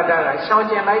တိပါဒကရှောင်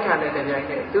ကျင်လိုက်တာနဲ့တပြိုင်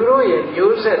တည်းသူတို့ရဲ့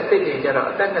မျိုးဆက်သစ်တွေကြတော့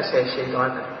အသက်20ရှိသွား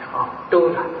တယ်ဟော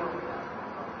တိုးလာ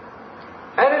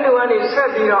အဲ့ဒီလူကနေဆက်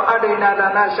ပြီးတော့အဋ္ဌိနာဒါ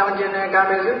နရှောင်ကျင်တဲ့ကာ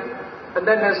မေစုအသ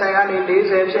က်20ကနေ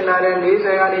40ဖြစ်လာတယ်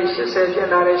40ကနေ80ဖြစ်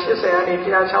လာတယ်80ကနေ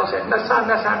160နှစ်ဆ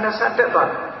တက်သွား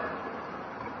တယ်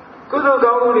ကုသိုလ်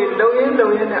ကောင်းမှုတွေလုံရင်း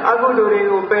နဲ့အကုသိုလ်တွေ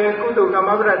ကိုပယ်ကုသိုလ်ကမ္မ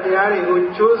ပဒတရားတွေကို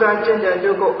ကြိုးစားကျင့်ကြံ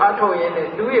ကြုတ်ကိုအားထုတ်ရင်းနဲ့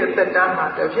လူရဲ့သက်တမ်းမှာ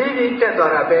တဖြည်းဖြည်းတက်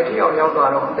သွားတာပဲထိအောင်ရောက်သွား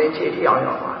တော့အသိချေထိအောင်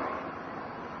ရောက်သွားတယ်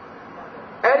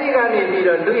အဲ့ဒီကနေပြီး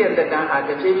တော့လူရဲ့သက်တမ်းဟာတ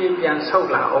ဖြည်းဖြည်းပြန်ဆုတ်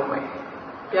လာအောင်မယ်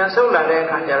ပြန်ဆုတ်လာတဲ့အ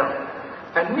ခါကျတော့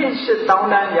အနှစ်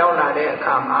8000တန်းရောက်လာတဲ့အ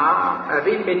ခါမှာအ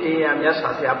ရိမတ္တယမြတ်စွာ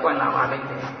ဘုရားပွင့်လာပါလိမ့်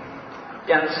မယ်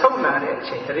ပြန်ဆုတ်လာတဲ့အ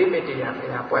ချိန်အရိမတ္တယဘု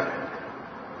ရားပွင့်လာ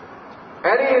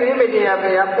အဲ့ဒီအရိမတ္တယဘု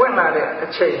ရားပွင့်လာတဲ့အ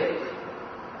ချိန်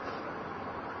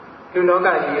လူလောက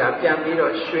ကြီးကပြန်ပြီး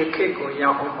တော့ရွှေခေတ်ကို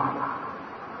ရောက်အောင်ပါလား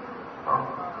ဟော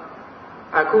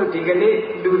အခုဒီကနေ့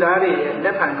လူသားတွေရဲ့လ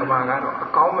က်ဖန်ကဘာကတော့အ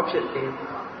ကောင်းမဖြစ်သေးဘူး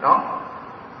เนาะ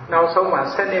နောက်ဆုံးမှာ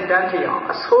7နှစ်တန်းထိအောင်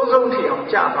အဆိုးဆုံးထိအောင်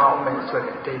ကြာသွားအောင်မယ်ဆို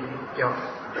တဲ့အတိတ်ပြော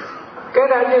ကဲ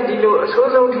ဒါချင်းဒီလိုအ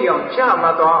ဆိုးဆုံးထိအောင်ကြာမ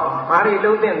သွားအောင်ဘာတွေ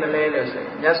လုပ်သင့်တယ်လဲလို့ဆိုရ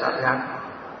င်မြတ်စွာဘုရား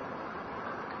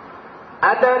အ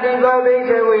တ္တတိဘဘိ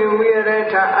ခေဝေဝိရ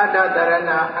ထအတ္တတရ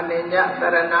ဏအနိညတ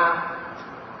ရဏ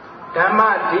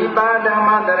Dhamma Dipa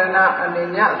Dhamma Dharana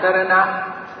Aninya Dharana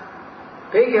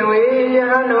Bhikkhave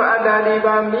Yahano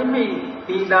Adadipa Mimi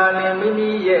Vidane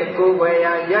Mimi Ye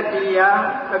Guvaya Yatiya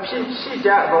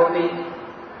Apshija Goni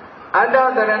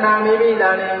Ada Dharana Mimi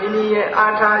Dane Mimi Ye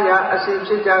Ataya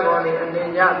Asipshija Goni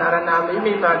Aninya Dharana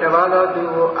Mimi Madavalo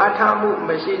Duo Atamu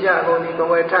Mashija Goni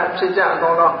Gaweta Pshija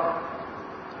Gono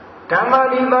Dhamma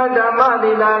Dipa Dhamma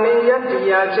Dilane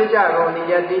Yatiya Pshija Goni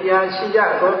Yatiya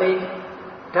Shija Goni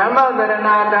Dhamma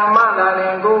Dharana Dhamma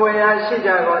Dharana Govaya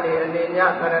Shija Goni Aninya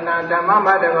Dharana Dhamma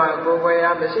Madhava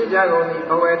Govaya Mashija Goni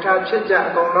Bhaveta Shija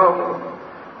Gono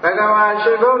Bhagava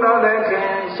Shivono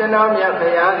Dekhin Shinomya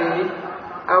Phayadi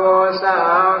Avosa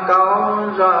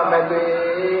Gaunzwa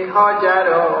Madhi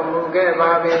Hojaro Muge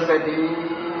Bhavi Sadi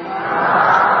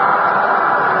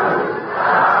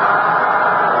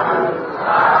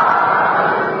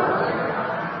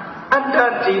Atta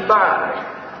Dipa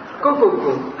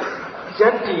Kukuku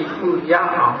Yati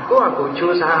Uyama, go and go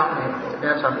choose how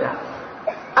there's a bear.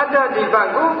 Ada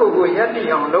Dipa, go Yati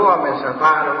on Loa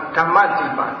Mesaparo,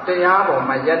 Tamatipa, Teabo,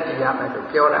 my Yati Yama to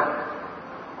Piola.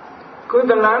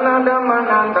 Kudalana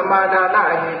Damana, Tamadana,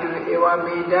 Hidu,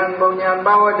 Iwami, Dan Bonya,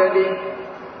 Bawa Daddy.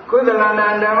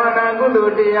 Kudalana Damana, Gudu,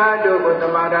 Diado,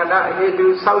 Tamadana,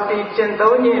 Hidu, Southi,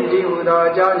 Chentoni,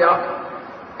 Diudo, Jojo.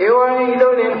 Ewa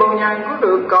Ido Bonya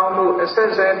Gudu Kamu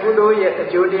Assessor Dudo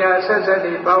Yet Julia Assessor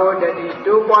the Power Daddy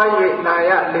Do Boy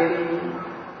Naya Lady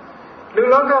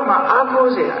Lulogama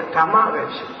Agozia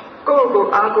Tamavish Go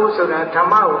Ago Sona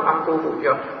Tamao Ago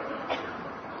Yo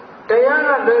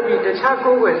Diana Baby the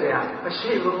Chaco was there, a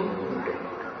shivu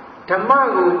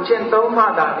Tamago Chento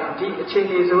Mada, the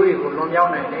Chinese Uri,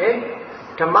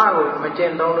 Lomyana, Tamago,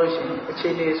 Magento Lucy, a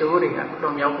Chinese Uri,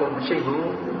 Lomyako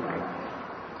Shivu.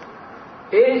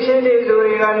 Echele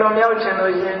Zuriga no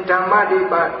Yauchanosin,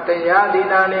 Tamadipa,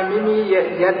 Tayadina, Mimi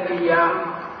Yatia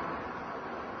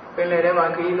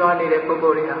Pelerema Kiva de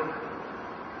Pogoria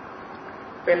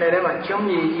Pelerema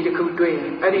Chumyi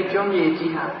Yidikutui, Adi Chumyi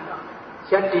Jiha,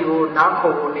 Yativo,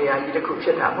 Nako, Nia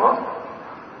Yidikutamo.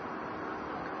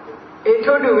 A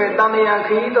told you when Tamia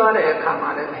Kiva de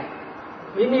Kamare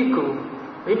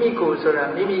Mimiku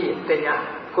Sura, Mimi Taya,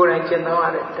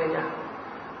 Koranchanoa Taya.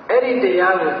 Every day I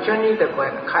will journey the way,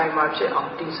 Kaimachi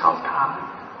of this house.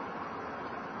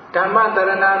 Dhamma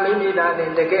Dharana Mimi Dan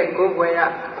in the gate go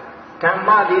where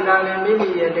Dhamma Didan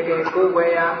Mimi and the gate go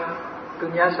where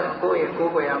Dunyasa go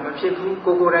where Machifu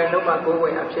go where Noma go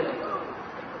where Chile.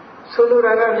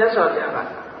 Suluraga Yasa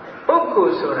Oku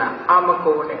Sura,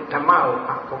 Amako, Tamao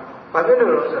Ako,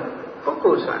 Babilosa,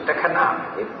 Okusa, the Kanam.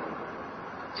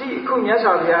 See,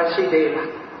 Kunyasa Shidela.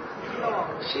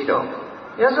 Shido.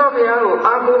 Yasobiao,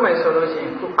 Ago my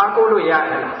solution, Agolo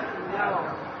Yaya.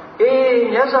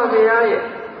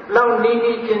 Yasobia, Long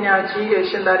Nini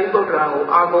Kinyachi, Shindari Bogra,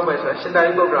 Ago my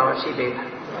Shindari Bogra, she did.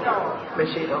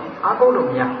 Machino,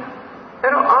 Agolo Ya.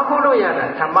 Ero Agolo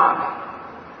Yada,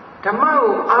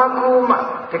 Tamao,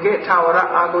 Aguma, the gate tower,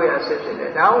 Agoya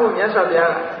said, now Yasobia.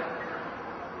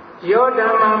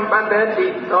 Yodaman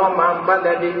Badadi, Norman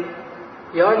Badadi.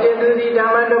 Yojendri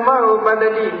Damanamao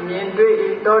Padadi,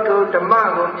 Miendri, Toto,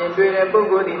 Tamago, Miendri,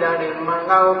 Bogodina,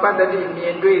 Mangao Padadi,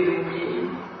 Miendri,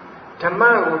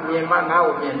 Tamago,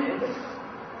 Miemangao, Mien.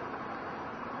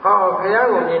 Oh,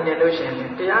 Payago, Mien,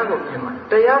 Tiago,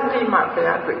 Tayama,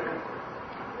 Payatri.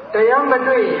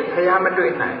 Tayamadri,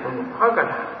 Payamadri,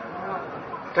 Hogana.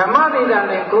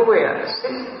 Tamadi, go where,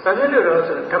 Pavilios,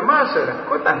 Tamasa,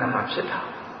 Kotanama Shita.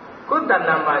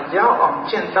 Kudanama Yao on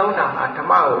Chintona at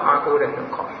Tamao Ago and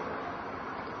Koi.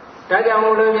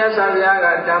 Tajamulo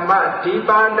Yasaviaga Dhamma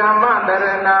Dipa Dhamma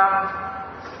Dharana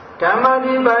Dhamma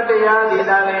Dipa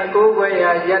Dayadina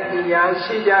Govaya Yatiya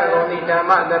Shija Goni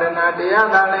Dhamma Dharana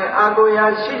Dayadane Agoya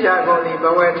Shija Goni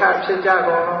Baweta Shija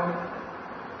Gono.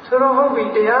 So Hobi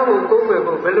Dayago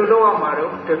Gogo Beluloa Maru,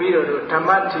 the Viro,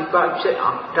 Dhamma Dipa Shea,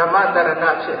 Dhamma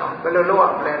Dharana Shea, Beluloa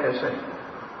Blenderson.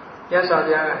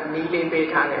 Yasaviaga Nili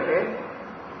Betane.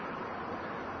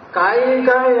 Kai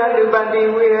Kaya Dubadi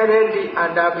we ready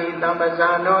Adabi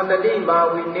Namazano the Lima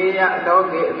we near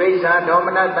Dogi Vesa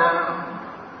Dominata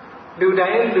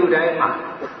Ludai Ma.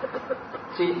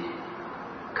 See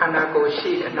Kanako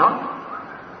sheet, no?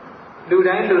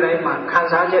 Ludai Ma,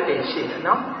 Kazaja de sheet,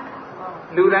 no?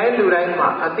 Ludai Ma,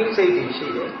 a big safety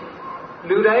sheet.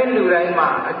 Ludai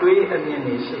Ma, a dway a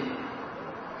mini sheet.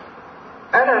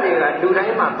 Adariga,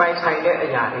 Ludai Ma by side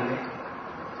a yard.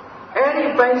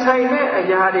 Any by side a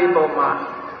yard boma.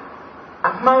 A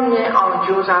man on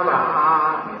Josaba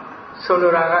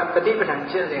Soluraga, the different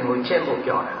children who chamber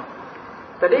Jona.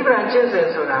 The different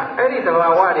children, Sona, Eddie the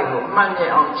Wawadi,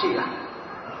 Manya on Chila.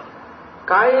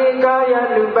 ကာယေကာယ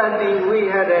လူပတ္တိဝိ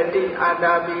ဟရတိအာ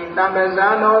တာပိသမ္ပဇာ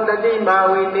နောတတိမာ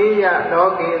ဝိနေယလော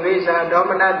ကေဝိဇာဒေါ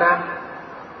မနတံ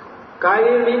ကာ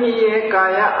ယေမိမိရဲ့ကာ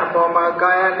ယအပေါ်မှာ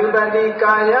ကာယလူပတ္တိ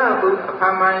ကာယဘုအဖ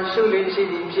မှန်ရှုလေးရှိ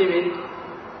သည်ဖြစ်ပြီး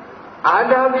အာ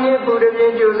တာပိပုရပြေ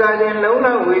ကြိုးစားခြင်းလုံးဝ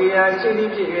ဝိရိယရှိသ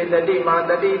ည်ဖြစ်၍တတိမာ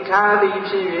တတိထားသည်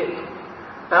ဖြစ်၍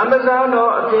သမ္ပဇာနော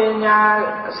အပညာ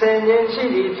အစဉ်ချင်းရှိ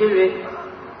သည်ဖြစ်၍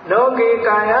လောကေ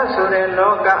ကာယဆိုတဲ့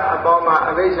လောကအပေါ်မှာ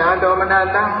အဝိဇ္ဇာဒေါမန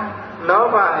တံလော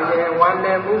ဘရဲ့ဝန္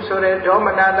နေမှုဆိုတဲ့ဒေါမ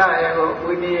နတရဲ့ကို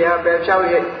ဝိနည်းပဲဖြောက်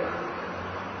၍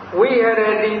ဝိဟရ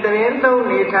တိတရင်သုံး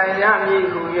နေထိုင်ရမည်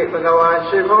ဟု၍ဘဂဝါ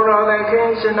ရှိဘုံတော်သခင်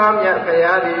ရှင်တော်မြတ်ဘု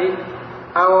ရားသည်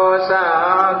အဝေါစ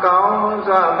ကောင်း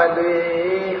စွာမသွေ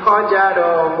ဟောကြား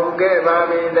တော်မူခဲ့ပါ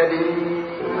ပေတည်း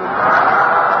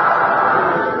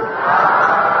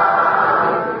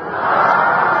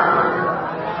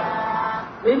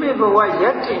မိမိဘဝယ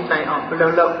က်တည်နိုင်အောင်ဘယ်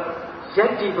လိုလုပ်ယ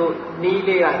က်တည်ဖို့နီး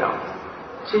လေးရတော့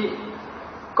ရှိ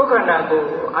ကိုယ်ခန္ဓာကို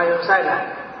အာယုံဆိုင်လိုက်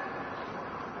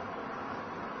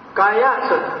ကာယ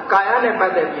ဆိုကာယနဲ့ပ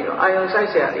တ်သက်ပြီးတော့အာယုံဆိုင်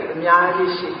เสียတယ်အများ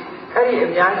ကြီးရှိအဲ့ဒီအ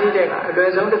များကြီးတဲ့ကအလွ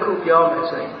ယ်ဆုံးတစ်ခုပြောမယ်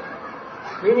ဆိုရင်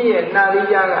မိမိရဲ့နှာသီး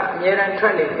ကြားကအမြဲတမ်းထွ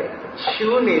က်နေတယ်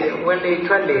ရှူးနေတဲ့ဝင်လေ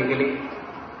ထွက်လေကလေး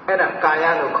အဲ့ဒါကာယ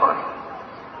လို့ခေါ်တယ်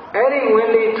အဲ့ဒီဝင်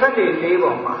လေထွက်လေလေး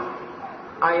ပေါ်မှာ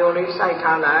အာယုံလေးစိုက်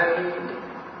ထားလိုက်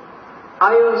အာ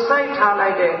ယုံစိုက်ထားလို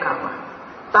က်တဲ့အခါမှာ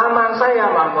တာမန်စိုက်ရ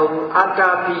မှာမဟုတ်ဘူးအာတာ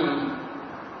ပိ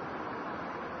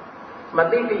မ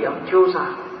သိတိအောင်ကြိုး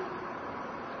စား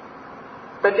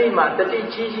တတိမှာတတိ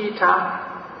ကြီးကြီးထား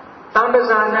သံပ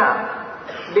ဇာနာ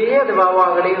လေးရဲ့တဘာဝ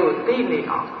ကလေးကိုသိနေ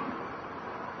အောင်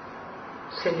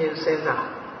ဆင်ញင်စဉ်းစား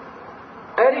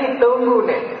အဲ့ဒီသုံးခု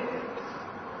နဲ့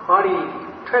ဟောဒီ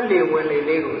ထွက်လေဝင်လေ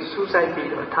လေးကိုစူးစိုက်ပြီး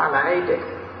တော့ထားလိုက်တဲ့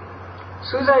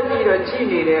စူးစိုက်ပြီးတော့ကြည့်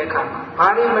နေတဲ့အခါမှာဘာ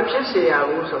လို့မဖြစ်เสียရ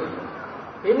ဘူးဆိုရင်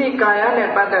မိမိကာယနဲ့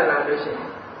ပတ်သက်လာလို့ရှိရင်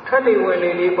ထွက်လေဝင်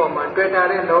လေလေးပေါ်မှာတွေ့တာ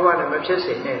တဲ့လောဘနဲ့မဖြစ်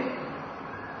စေနဲ့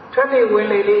ထွက်လေဝင်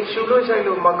လေလေးရှူလို့ရှိုက်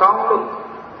လို့မကောင်းလို့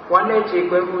ဝမ်းနဲ့ကြေ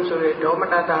ကွဲမှုဆိုတဲ့ဒေါမ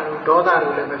နတတို့ဒေါသ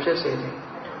တို့လည်းမဖြစ်စေနဲ့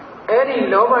အဲ့ဒီ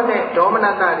လောဘနဲ့ဒေါမန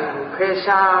တတွေကိုဖယ်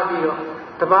ရှားပြီးတော့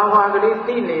တဘာဝကလေး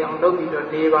သိနေအောင်လုပ်ပြီးတော့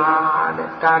နေပါတဲ့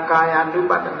ဒါကာယ ानु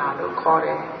ပတ္တနာလို့ခေါ်တ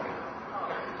ယ်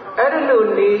အဲ့ဒီလို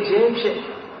နေခြင်းဖြင့်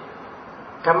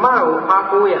ဓမ္မကိုအား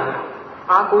ကိုးရ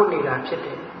အားကိုးနေတာဖြစ်တ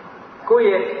ယ်ကိုယ့်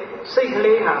ရဲ့စိတ်က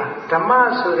လေးဟာဓမ္မ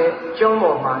ဆိုတဲ့ကျွန်း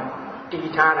ပေါ်မှာတည်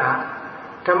ထားတာ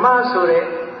ဓမ္မဆိုတဲ့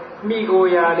မိကို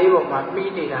ရာလေးပေါ်မှာ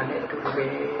ပြီးနေတာနဲ့အတူတူပဲ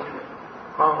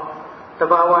ဟောတ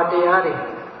ဘာဝတရားတွေ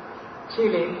ရှိ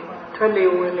လေထွက်လေ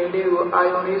ဝင်လေလေးကိုအာ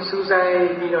ယုံလေးစူးစိုက်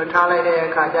ပြီးတော့ထားလိုက်တဲ့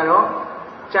အခါကျတော့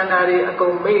ကျန်တာတွေအကု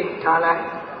န်မေ့ထားလိုက်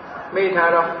မေ့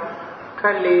ထားတော့ထွ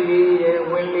က်လေလေးရဲ့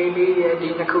ဝင်လေလေးရဲ့ဒီ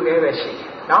နှစ်ခုလေးပဲရှိတယ်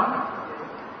နော်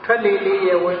ထွက်လေလေး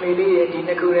ရဲ့ဝင်လေလေးရဲ့ဒီ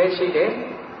နှစ်ခုလေးရှိတယ်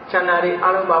ကျန်တာတွေ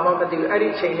အားလုံးဘာမှမသိဘူးအဲ့ဒီ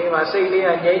ချိန်လေးမှာစိတ်လေးက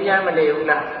ငြိမ်းချမ်းမနေဘူး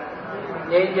လား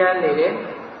ငြိမ်းချမ်းနေတယ်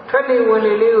ထွက်လေဝင်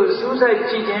လေလေးကိုစူးစိုက်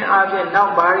ကြည့်ခြင်းအပြင်နော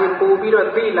က်ဘာတွေပို့ပြီးတော့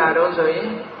သိလာတော့ဆိုရင်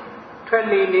ထွက်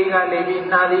လေလေးကနေပြီး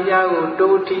နှာသီးကြားကို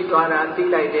တိုးထိသွားတာသိ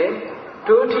လိုက်တယ်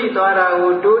တိုးထိသွားတာ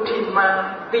ကိုတိုးထိမှန်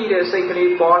သိတဲ့စိတ်က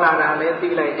လေးပေါ်လာတာလည်းသိ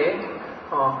လိုက်တယ်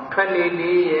ဟောထွက်လေ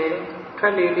လေးရဲ့ထွ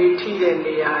က်လေလေးထိတဲ့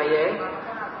နေရာရဲ့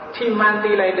ထိမှန်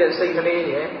သိလိုက်တဲ့စိတ်ကလေး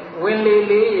ရဲ့ဝင်လေ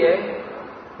လေးရဲ့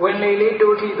ဝင်လေလေး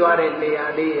တိုးထိသွားတဲ့နေရာ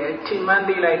လေးရဲ့ထိမှန်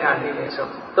သိလိုက်တာလေးလေဆို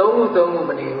သုံးခု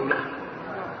မနေဘူးလား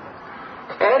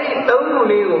အဲ့ဒီသုံးခု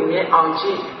လေးကိုမြင်အောင်ကြ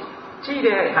ည့်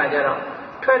တဲ့အခါကျတော့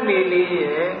ထွက်လေလေး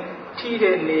ရဲ့ထိ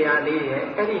တဲ့နေရာလေးရဲ့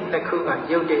အဲ့ဒီနှစ်ခုက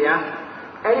ရုပ်တရား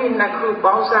အဲ့ဒီနှစ်ခု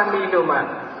ပေါင်းစပ်ပြီးလို့မှ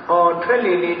ထွက်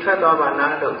လေလေးထွက်သွားပါ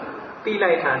လားလို့ပြီး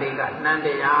လိုက်တာလေးကနန္တ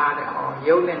ရားတဲ့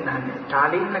ရုပ်နဲ့နန္တရားဒါ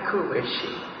လေးနှစ်ခုပဲရှိ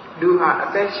လူဟာအ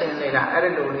သက်ရှင်နေတာအဲ့ဒီ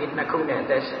လိုလေးနှစ်ခုနဲ့အ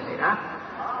သက်ရှင်နေတာ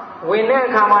ဝင်တဲ့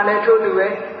အခါမှာလည်းထို့တူပဲ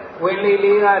ဝင်လေ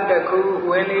လေးကတစ်ခု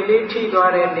ဝင်လေလေးထိ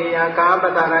သွားတဲ့နေရာကာပ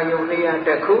တ္တရာယုံလေးကတ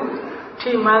စ်ခု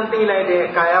ထိမှန်းသိလိုက်တဲ့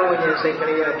ကာယဝိညာဉ်စိတ်က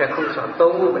လေးကတစ်ခုဆို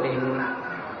သုံးခုမနေဘူးလား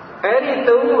အဲ့ဒီ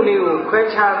သုံးခုလေးကိုခွဲ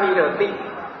ခြားပြီးတော့သိ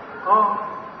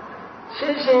ရှ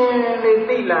င်းရှင်းလေး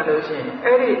သိလာလို့ရှိရင်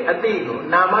အဲ့ဒီအသိကို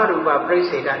နာမရူပပြိစ္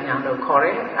ဆေဒဉာဏ်လို့ခေါ်တ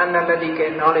ယ် analytical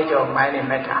knowledge of mind and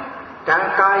matter ဒါ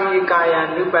ကာယေကာ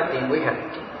ယ ानु ပတ္တိဝိဟရ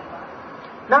တိ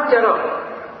နောက်ကြတော့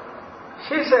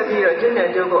ရှေ့ဆက်ပြီးတော့ကျင့်ကြံ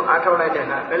ကြုတ်ကိုအားထုတ်လိုက်တဲ့အ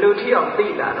ခါဘယ်လိုထိအောင်သိ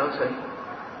လာတော့ဆိုရင်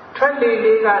ထွက်လေ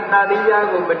လေးကနာသီးကြား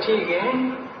ကိုမထိခင်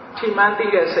ထိမှန်းသိ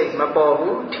တဲ့စိတ်မပေါ်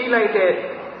ဘူးထိလိုက်တဲ့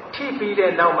ထိပြီး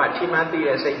တဲ့နောက်မှာထိမှန်းသိ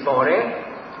တဲ့စိတ်ပေါ်တယ်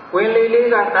ဝင်လေလေး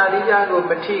ကနာသီးကြားကို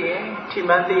မထိခင်ထိ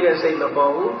မှန်းသိတဲ့စိတ်မ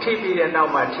ပေါ်ဘူးထိပြီးတဲ့နော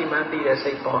က်မှာထိမှန်းသိတဲ့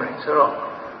စိတ်ပေါ်တယ်ဆိုတော့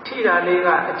ထိတာလေးက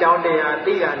အကြောင်းတရား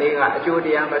သိတာလေးကအကျိုးတ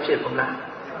ရားမဖြစ်ဘူးလား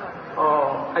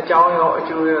အကြောင်းရောအ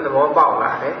ကျိုးရောသဘောပေါက်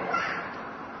လာတယ်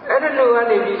အဲ့ဒီလိုက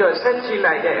နေပြီးတော့ဆက်ကြည့်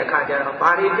လိုက်တဲ့အခါကျတော့ဘာ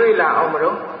တွေတွေ့လာအောင်မ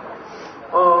လို့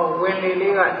ဝင်လေ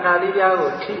လေးကနာသီးပြား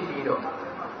ကိုထိပြီးတော့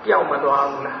ပျောက်မသွား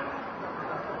ဘူးလား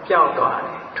ပျောက်သွားတ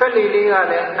ယ်ထွက်လေလေးက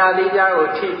လည်းနာသီးပြားကို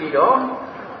ထိပြီးတော့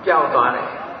ပျောက်သွားတယ်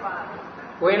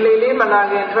ဝင်လေလေးမလာ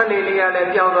ခင်ထွက်လေလေးကလည်း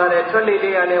ပျောက်သွားတယ်ထွက်လေ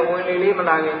လေးကလည်းဝင်လေလေးမ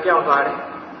လာခင်ပျောက်သွားတယ်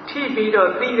ထိပြီးတော့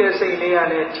သိတဲ့စိတ်လေးက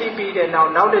လည်းထိပြီးတဲ့နော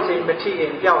က်တစ်ချိန်မထိခ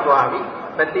င်ပျောက်သွားပြီ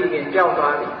မသိခင်ပျောက်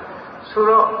သွားပြီဆို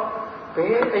တော့ဘ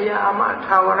ယ်အရာမှ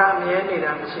ထာဝရမြဲနေ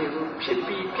တာမရှိဘူးဖြစ်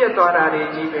ပြီးပြတ်သွားတာတွေ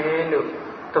ကြီးပဲလို့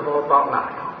သဘောပေါက်လာ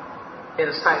တော့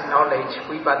insight knowledge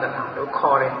ဝိပဿနာလို့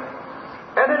ခေါ်တယ်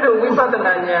အဲ့ဒါလိုဝိပဿ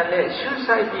နာဉာဏ်နဲ့ရှု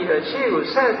ဆိုင်ပြီးတော့ရှေ့ကို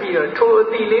ဆက်ပြီးတော့ထိုအ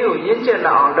တိလေးကိုရင့်ကျက်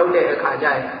လာအောင်လုပ်တဲ့အခါကျ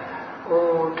ရင်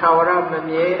ထာဝရမ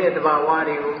မြဲတဲ့သဘာဝ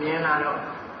တွေကိုမြင်လာတော့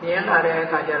မြင်လာတဲ့အ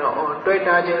ခါကျတော့တွေ့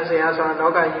တာခြင်းဆရာဆိုတာလော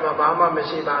ကကြီးမှာဘာမှမ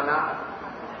ရှိပါလား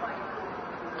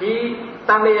ဒီတ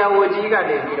န်လျာဝကြီးက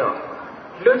နေပြီးတော့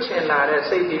လွတ်ချင်လာတဲ့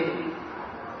စိတ်တွေ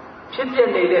ဖြစ်ပြ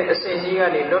နေတဲ့အစဉ်ကြီးက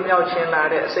နေလွတ်မြောက်ချင်လာ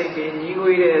တဲ့စိတ်တွေညီး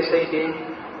ငွေးတဲ့စိတ်တွေ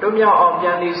လွတ်မြောက်အောင်ပြ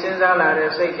န်ပြီးစဉ်းစားလာ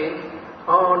တဲ့စိတ်တွေ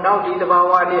နောက်ဒီတဘာ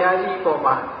ဝတရားကြီးပေါ်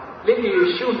မှာလစ်လျူ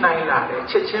ရှုနိုင်လာတယ်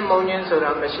ချစ်ချင်းမုန်းချင်းဆို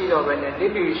တာမရှိတော့ဘဲနဲ့လ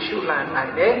စ်လျူရှုလာနို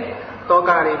င်တယ်တောက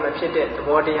တွေမဖြစ်တဲ့သ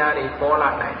ဘောတရားတွေပေါ်လာ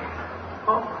နိုင်တယ်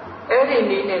အဲ့ဒီ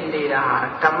နည်းနဲ့နေတာ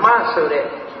ဓမ္မဆိုတဲ့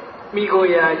မိကို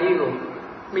ရာကြီးကို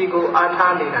မိကိုအား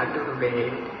ထားနေတာတူတူပဲ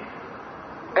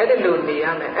အဲ့ဒီလိုနေရ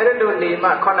မယ်အဲ့ဒီလိုနေမှ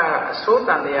ခေါင်းကအစိုးတ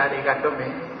န်တရားတွေကတွတ်မ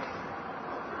ယ်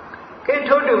ကိ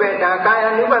ထို့တူပဲဒါကာ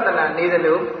ယ ानु ပဒနာနေတယ်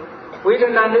လို့ဝေဒ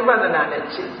နာ ानु ပဒနာနဲ့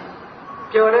ရှိ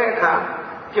ပျော်တဲ့အခါ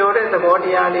ပျော်တဲ့သဘောတ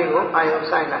ရားလေးကိုအာယုံ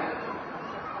ဆိုင်လိုက်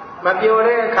မပျော်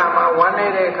တဲ့အခါမှာဝမ်းနေ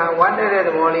တဲ့အခါဝမ်းနေတဲ့သ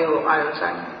ဘောလေးကိုအာယုံဆို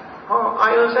င်အာ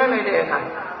ယုံဆိုင်လိုက်တဲ့အခါ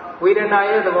ဝေဒနာ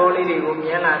ရဲ့သဘောလေးတွေကိုမြ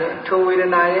င်လာတယ်ထိုဝေဒ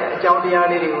နာရဲ့အကြောင်းတရား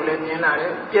လေးတွေကိုလည်းမြင်လာတ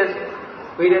ယ်ပြည့်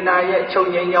ဝေဒနာရဲ့ချုပ်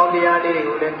ငြိမ်းကြောင်းတရားလေးတွေ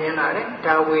ကိုလည်းမြင်လာတယ်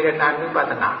ဒါဝေဒနာ ानु ပ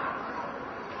ဒနာ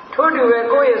ထို့တူပဲ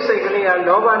ကိုယ့်ရဲ့စိတ်ကလေးက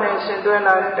လောဘနဲ့ရှင်တွဲ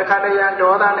လာတယ်တခါတရံ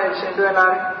ဒေါသနဲ့ရှင်တွဲလာ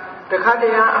တယ်တခါတ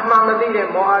ရံအမှန်မသိတဲ့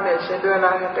မောဟနဲ့ရှင်တွဲ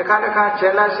လာတယ်တခါတခါ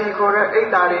jealousy ခေါ်တဲ့အိတ်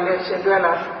တာတွေနဲ့ရှင်တွဲ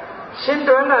လာရှင်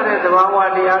တွဲလာတဲ့သဘာဝ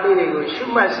တရားလေးတွေကိုရှု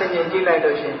မှတ်ဆင်ခြင်ကြည့်လိုက်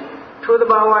လို့ရှင်ထိုသ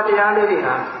ဘာဝတရားလေးတွေ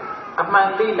ဟာအမှန်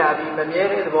သိလာပြီးမမြဲ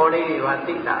တဲ့သဘောလေးတွေက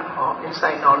သိလာ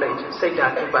insight knowledge စိတ်ဓာ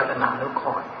တ်ဥပဒနာလို့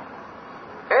ခေါ်တယ်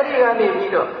အဲ့ဒီကနေ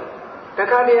ပြီးတော့တ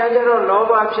ခါတည်းကျတော့လော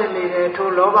ဘဖြစ်နေတယ်ထို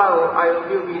လောဘကိုအာယုံ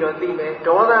ပြုပြီးတော့သိမယ်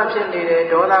ဒေါသဖြစ်နေတယ်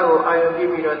ဒေါသကိုအာယုံပြု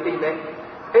ပြီးတော့သိမယ်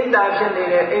အိတ်တာဖြစ်နေ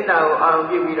တယ်အိတ်တာကိုအာယုံ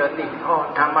ပြုပြီးတော့သိ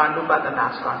ဓမ္မ ानु ပဒနာ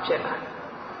ဆိုတာဖြစ်လာ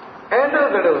အဲ့လို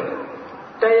ကလို့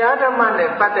တရားဓမ္မ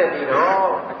နဲ့ပတ်သက်ပြီး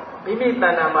တော့မိမိတ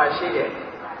ဏ္ဍာမှာရှိတဲ့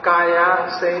ကာယ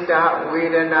စိတ်ဓာတ်ဝေ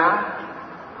ဒနာ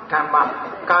ဓမ္မ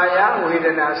ကာယဝေဒ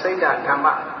နာစိတ်ဓာတ်ဓမ္မ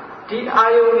ဒီအာ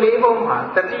ယုံလေးပုံမှာ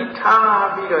တတိထား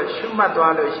ပြီးတော့ရှုမှတ်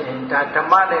သွားလို့ရှိရင်ဒါဓမ္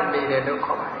မနဲ့နေတယ်လို့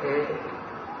ခေါ်ပါတယ်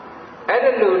အဲ့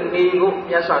ဒါလိုနေဖို့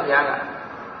မြတ်စွာဘုရားက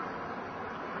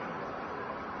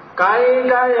ကာယေ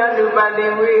ကာယ ानु ပတိ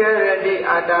ဝိဟရတိ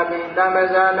အာတာပိသမ္ပ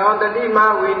ဇာနောတတိမ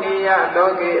ဝိနိယလော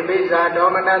ကေအဘိဇာဒေါ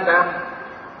မနတံ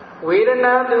ဝေဒ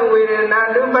နာတုဝေဒ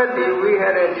နာ ानु ပတိဝိဟ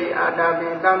ရတိအာတာပိ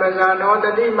သမ္ပဇာနောတ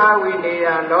တိမဝိနိယ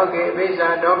လောကေအဘိဇာ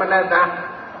ဒေါမနတံ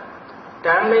ဓ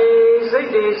မ္မေစိတ်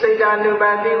တိစိတ်ဓာ ानु ပ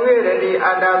တိဝိရတိ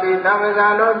အာတာပိသမ္ပဇာ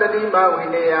နောတတိမဝိ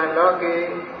နိယလောကေ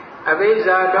အဘိ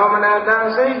ဇာဒေါမနတံ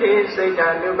စိတ်တိစိတ်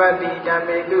ဓာ ानु ပတိဓမ္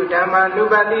မေတုဓမ္မာ ानु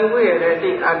ပတိဝိရ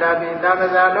တိအာတာပိသမ္ပ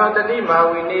ဇာနောတတိမ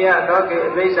ဝိနိယလောကေ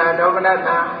အဘိဇာဒေါမန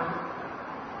တံ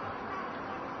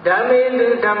ဓမ္မေတု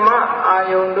ဓမ္မအာ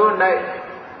ယုန်တို့၌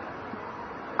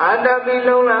အာတာပိ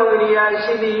လုံးလာဝိရိယ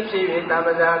ရှိသည်ဖြစ်၍သမ္ပ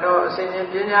ဇာနောအစဉ်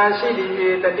ပညာရှိသည်ဖြ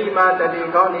စ်တတိမတတိ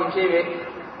ကောင်းသည်ဖြစ်၍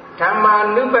ဓမ္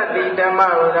မာ ानु ပတိဓမ္မ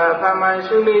ဝရဖမှန်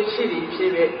ရှုလေးရှိသည်ဖြ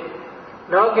စ်၍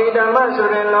လောကီဓမ္မဆို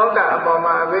တဲ့လောကအပေါ်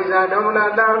မှာအဘိဇာဒေါမန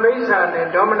တအဘိဇာနဲ့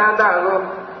ဒေါမနတကို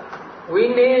ဝိ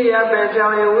နည်းရပဲကြော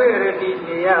င့်ဝိရတိ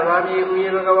နေရပါမည်ဟူ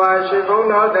၍ဘဂဝါရွှေဘုံ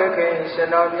တော်သခင်ရှင်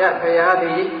တော်မြတ်ဖရာသ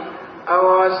ည်အ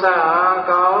ဝေါစ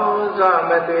ကောင်းစွာ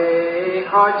မသွေ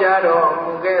ဟောကြားတော်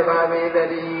မူခဲ့ပါပေတ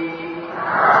ည်း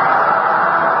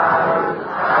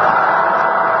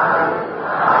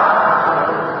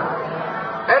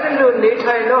နေ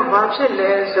ထိုင်တော့ဘာဖြစ်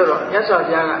လဲဆိုတော့မြတ်စွာ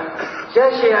ဘုရားကရ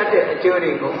ရှိရတဲ့အကျိုး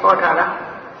တွေကိုဟောထားတာ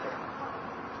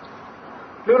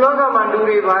လူလောကမှာလူ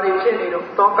တွေဘာတွေဖြစ်နေတော့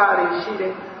တောကတွေရှိတ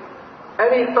ယ်အဲ့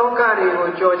ဒီတောကတွေကို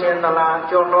ကြော်ခြင်းသလား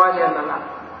ကြော်လွှားခြင်းသလား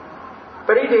ပ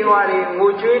ရိဒေဝတွေ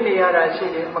ငိုကြွေးနေရတာရှိ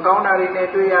တယ်မကောင်းတာတွေနဲ့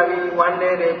တွေ့ရပြီးဝမ်းန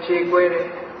ည်းတယ်ဖြေကွဲတယ်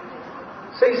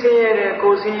စိတ်ဆင်းရဲတယ်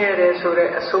ကိုယ်ဆင်းရဲတယ်ဆိုတဲ့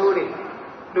အဆိုးတွေ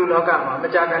လူလောကမှာမ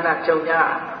ကြာခဏကြုံရ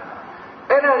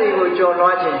အဲ့ဒါတွေကိုကြော်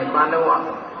လွှားခြင်းဘာလို့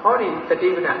ရဟောဒီတတိ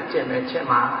ပဒအကျင့်ပဲရှင်း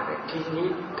ပါတဲ့ဒီန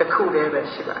ည်းတစ်ခုတည်းပဲ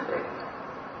ရှိပါတယ်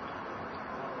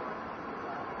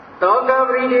တောက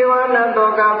ပရိဒေဝနာတော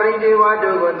ကပရိဒေဝ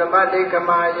တို့ကိုသမတိက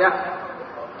မာယ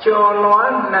ကျော်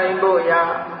လွှားနိုင်ဖို့ရာ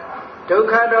ဒုက္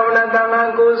ခဒေါမနတံ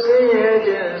ကိုဆင်းရဲ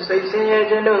ခြင်းစိတ်ဆ Senior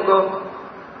Genogo,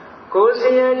 Go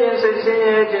Senior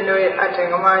Genoe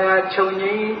Atangamaya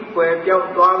Choni, where Bill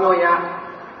Dwamoya.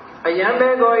 A young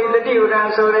go in the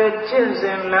Duran so that Chins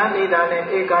and Landidan and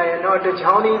Eka and not the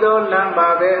Chonido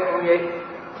Lambabe,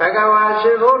 Tagawa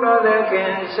Shivono, the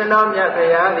Ken Sinomia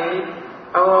Payali,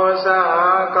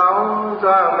 Awosa,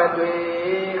 Kaunza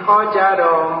Madri,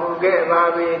 Hojado,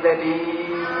 Mugebabi, the D.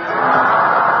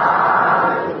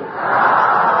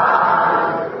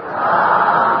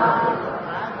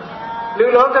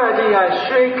 Luloka Dia,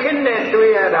 shaking it,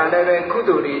 we are a level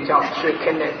Kuduri,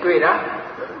 shaking it, we are.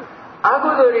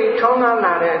 Agudori Tonga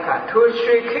Nareka, two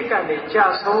straight kick and the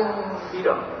just home, you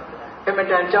know.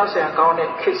 Emetan just a counted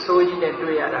kiss so in a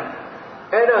duyada.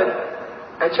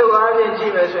 A chow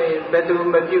Jimas,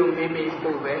 bedroom review, maybe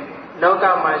moving.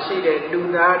 Loga Mashide,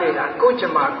 Lunade, and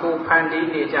Kuchama, go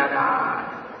Pandi, Jada.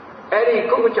 Eri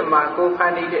Kuchama, go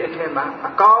Pandi, Tema, a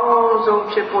cow so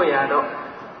chipoyado,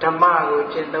 Tamago,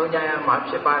 Chindonia,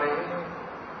 Machipare.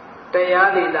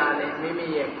 Tayadi Dani,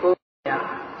 Mimi, and Koya.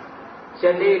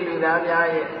 Jenny Ludamia,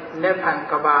 Nepan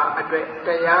Kaba,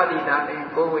 Tayadi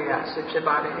Dani, Goya,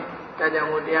 Sipsibani,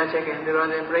 Tajamudia chicken, the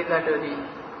Ronan Breaker to the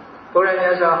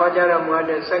Korayasa Hojara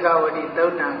Murder, Sagawadi,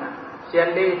 Donana,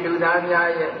 Jenny Ludamia,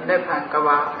 Nepan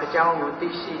Kaba, a Jamu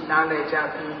Tishi, Nale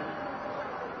Japi.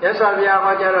 Yasavia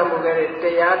Hojara Mugari,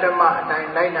 Tayadama,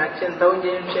 Lina,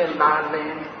 Chintonjim, Shin,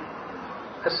 Darlin.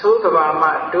 A suit of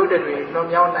our do the way, no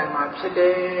young man,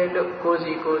 Chide, look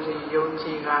cozy,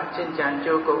 Yochiga, Chinchan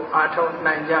Joko, Ato,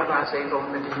 Nanja, say, go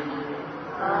the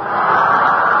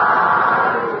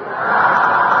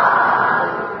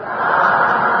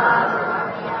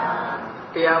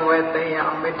Tia wet they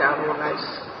are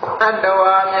metabolized.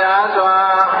 Tadawa Yazwa,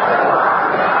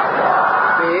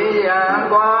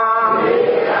 Biyangwa,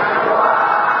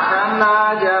 Chana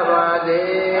Javade.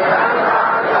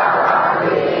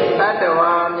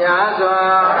 Tadawa Yazwa,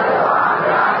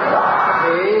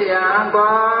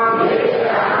 Biyangwa,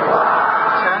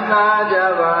 Chana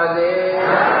Javade.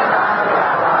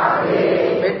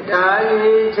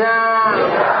 Midai Chan,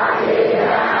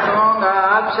 Tonga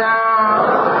Abshan.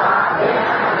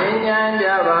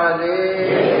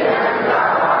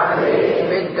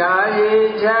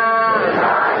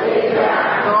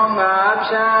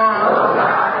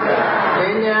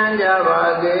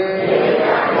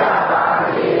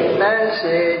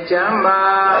 Jamba,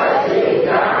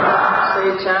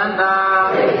 Sechanda,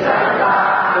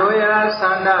 Doya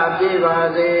Sanda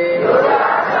Vivade,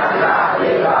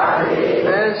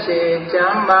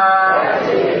 Jamba,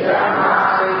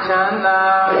 Sechanda,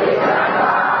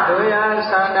 Doya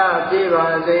Sanda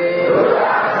Vivade,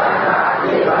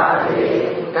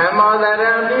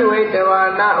 Damodara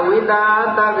Vivetavana, Vida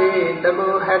Tavi, Tabu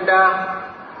Heda.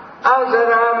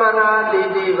 Azara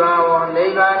Marati Diva,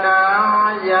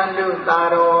 Nivana, Yandu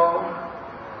Taro.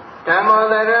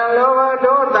 Damodara Lova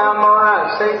Dota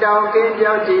Moa, Saitao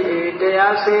Kinjaji,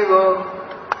 Teasivo.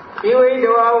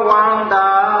 Iwidua Wanda,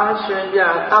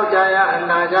 Shinja, Taujaya,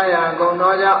 Najaya,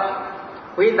 Gonoja.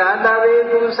 Vida Tavi,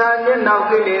 Pusan,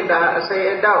 Naukilita,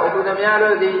 say it out with the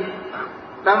Yarodi.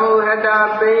 Tamu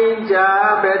Heda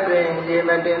Pinja, Bedrin,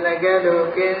 Jimatin the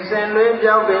Gado, Kins and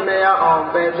Ribja, Bimea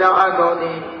on Beja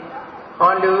Agoni.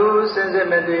 Hondu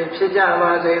Sensimedu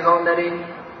Chijama de Hondari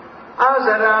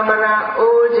Azaramara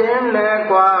Ujin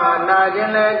Legua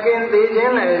Najin Lekin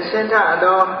Dijin Le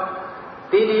Sintado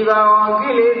Didiva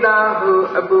Gilida who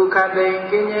Abu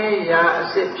Kade Kinya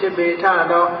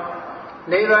Sipchibitado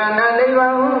Nevana Neva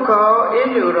Huko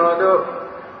Inurodo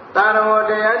Taro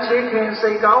de Chicken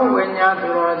Sikau Wenya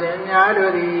Turodin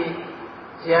Yaduri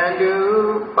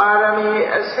Yandu Parami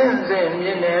Asinzin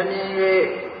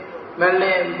Yinemi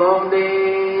Malin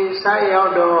Bondi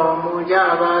Sayodo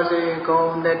Mujabase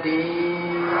Kondadi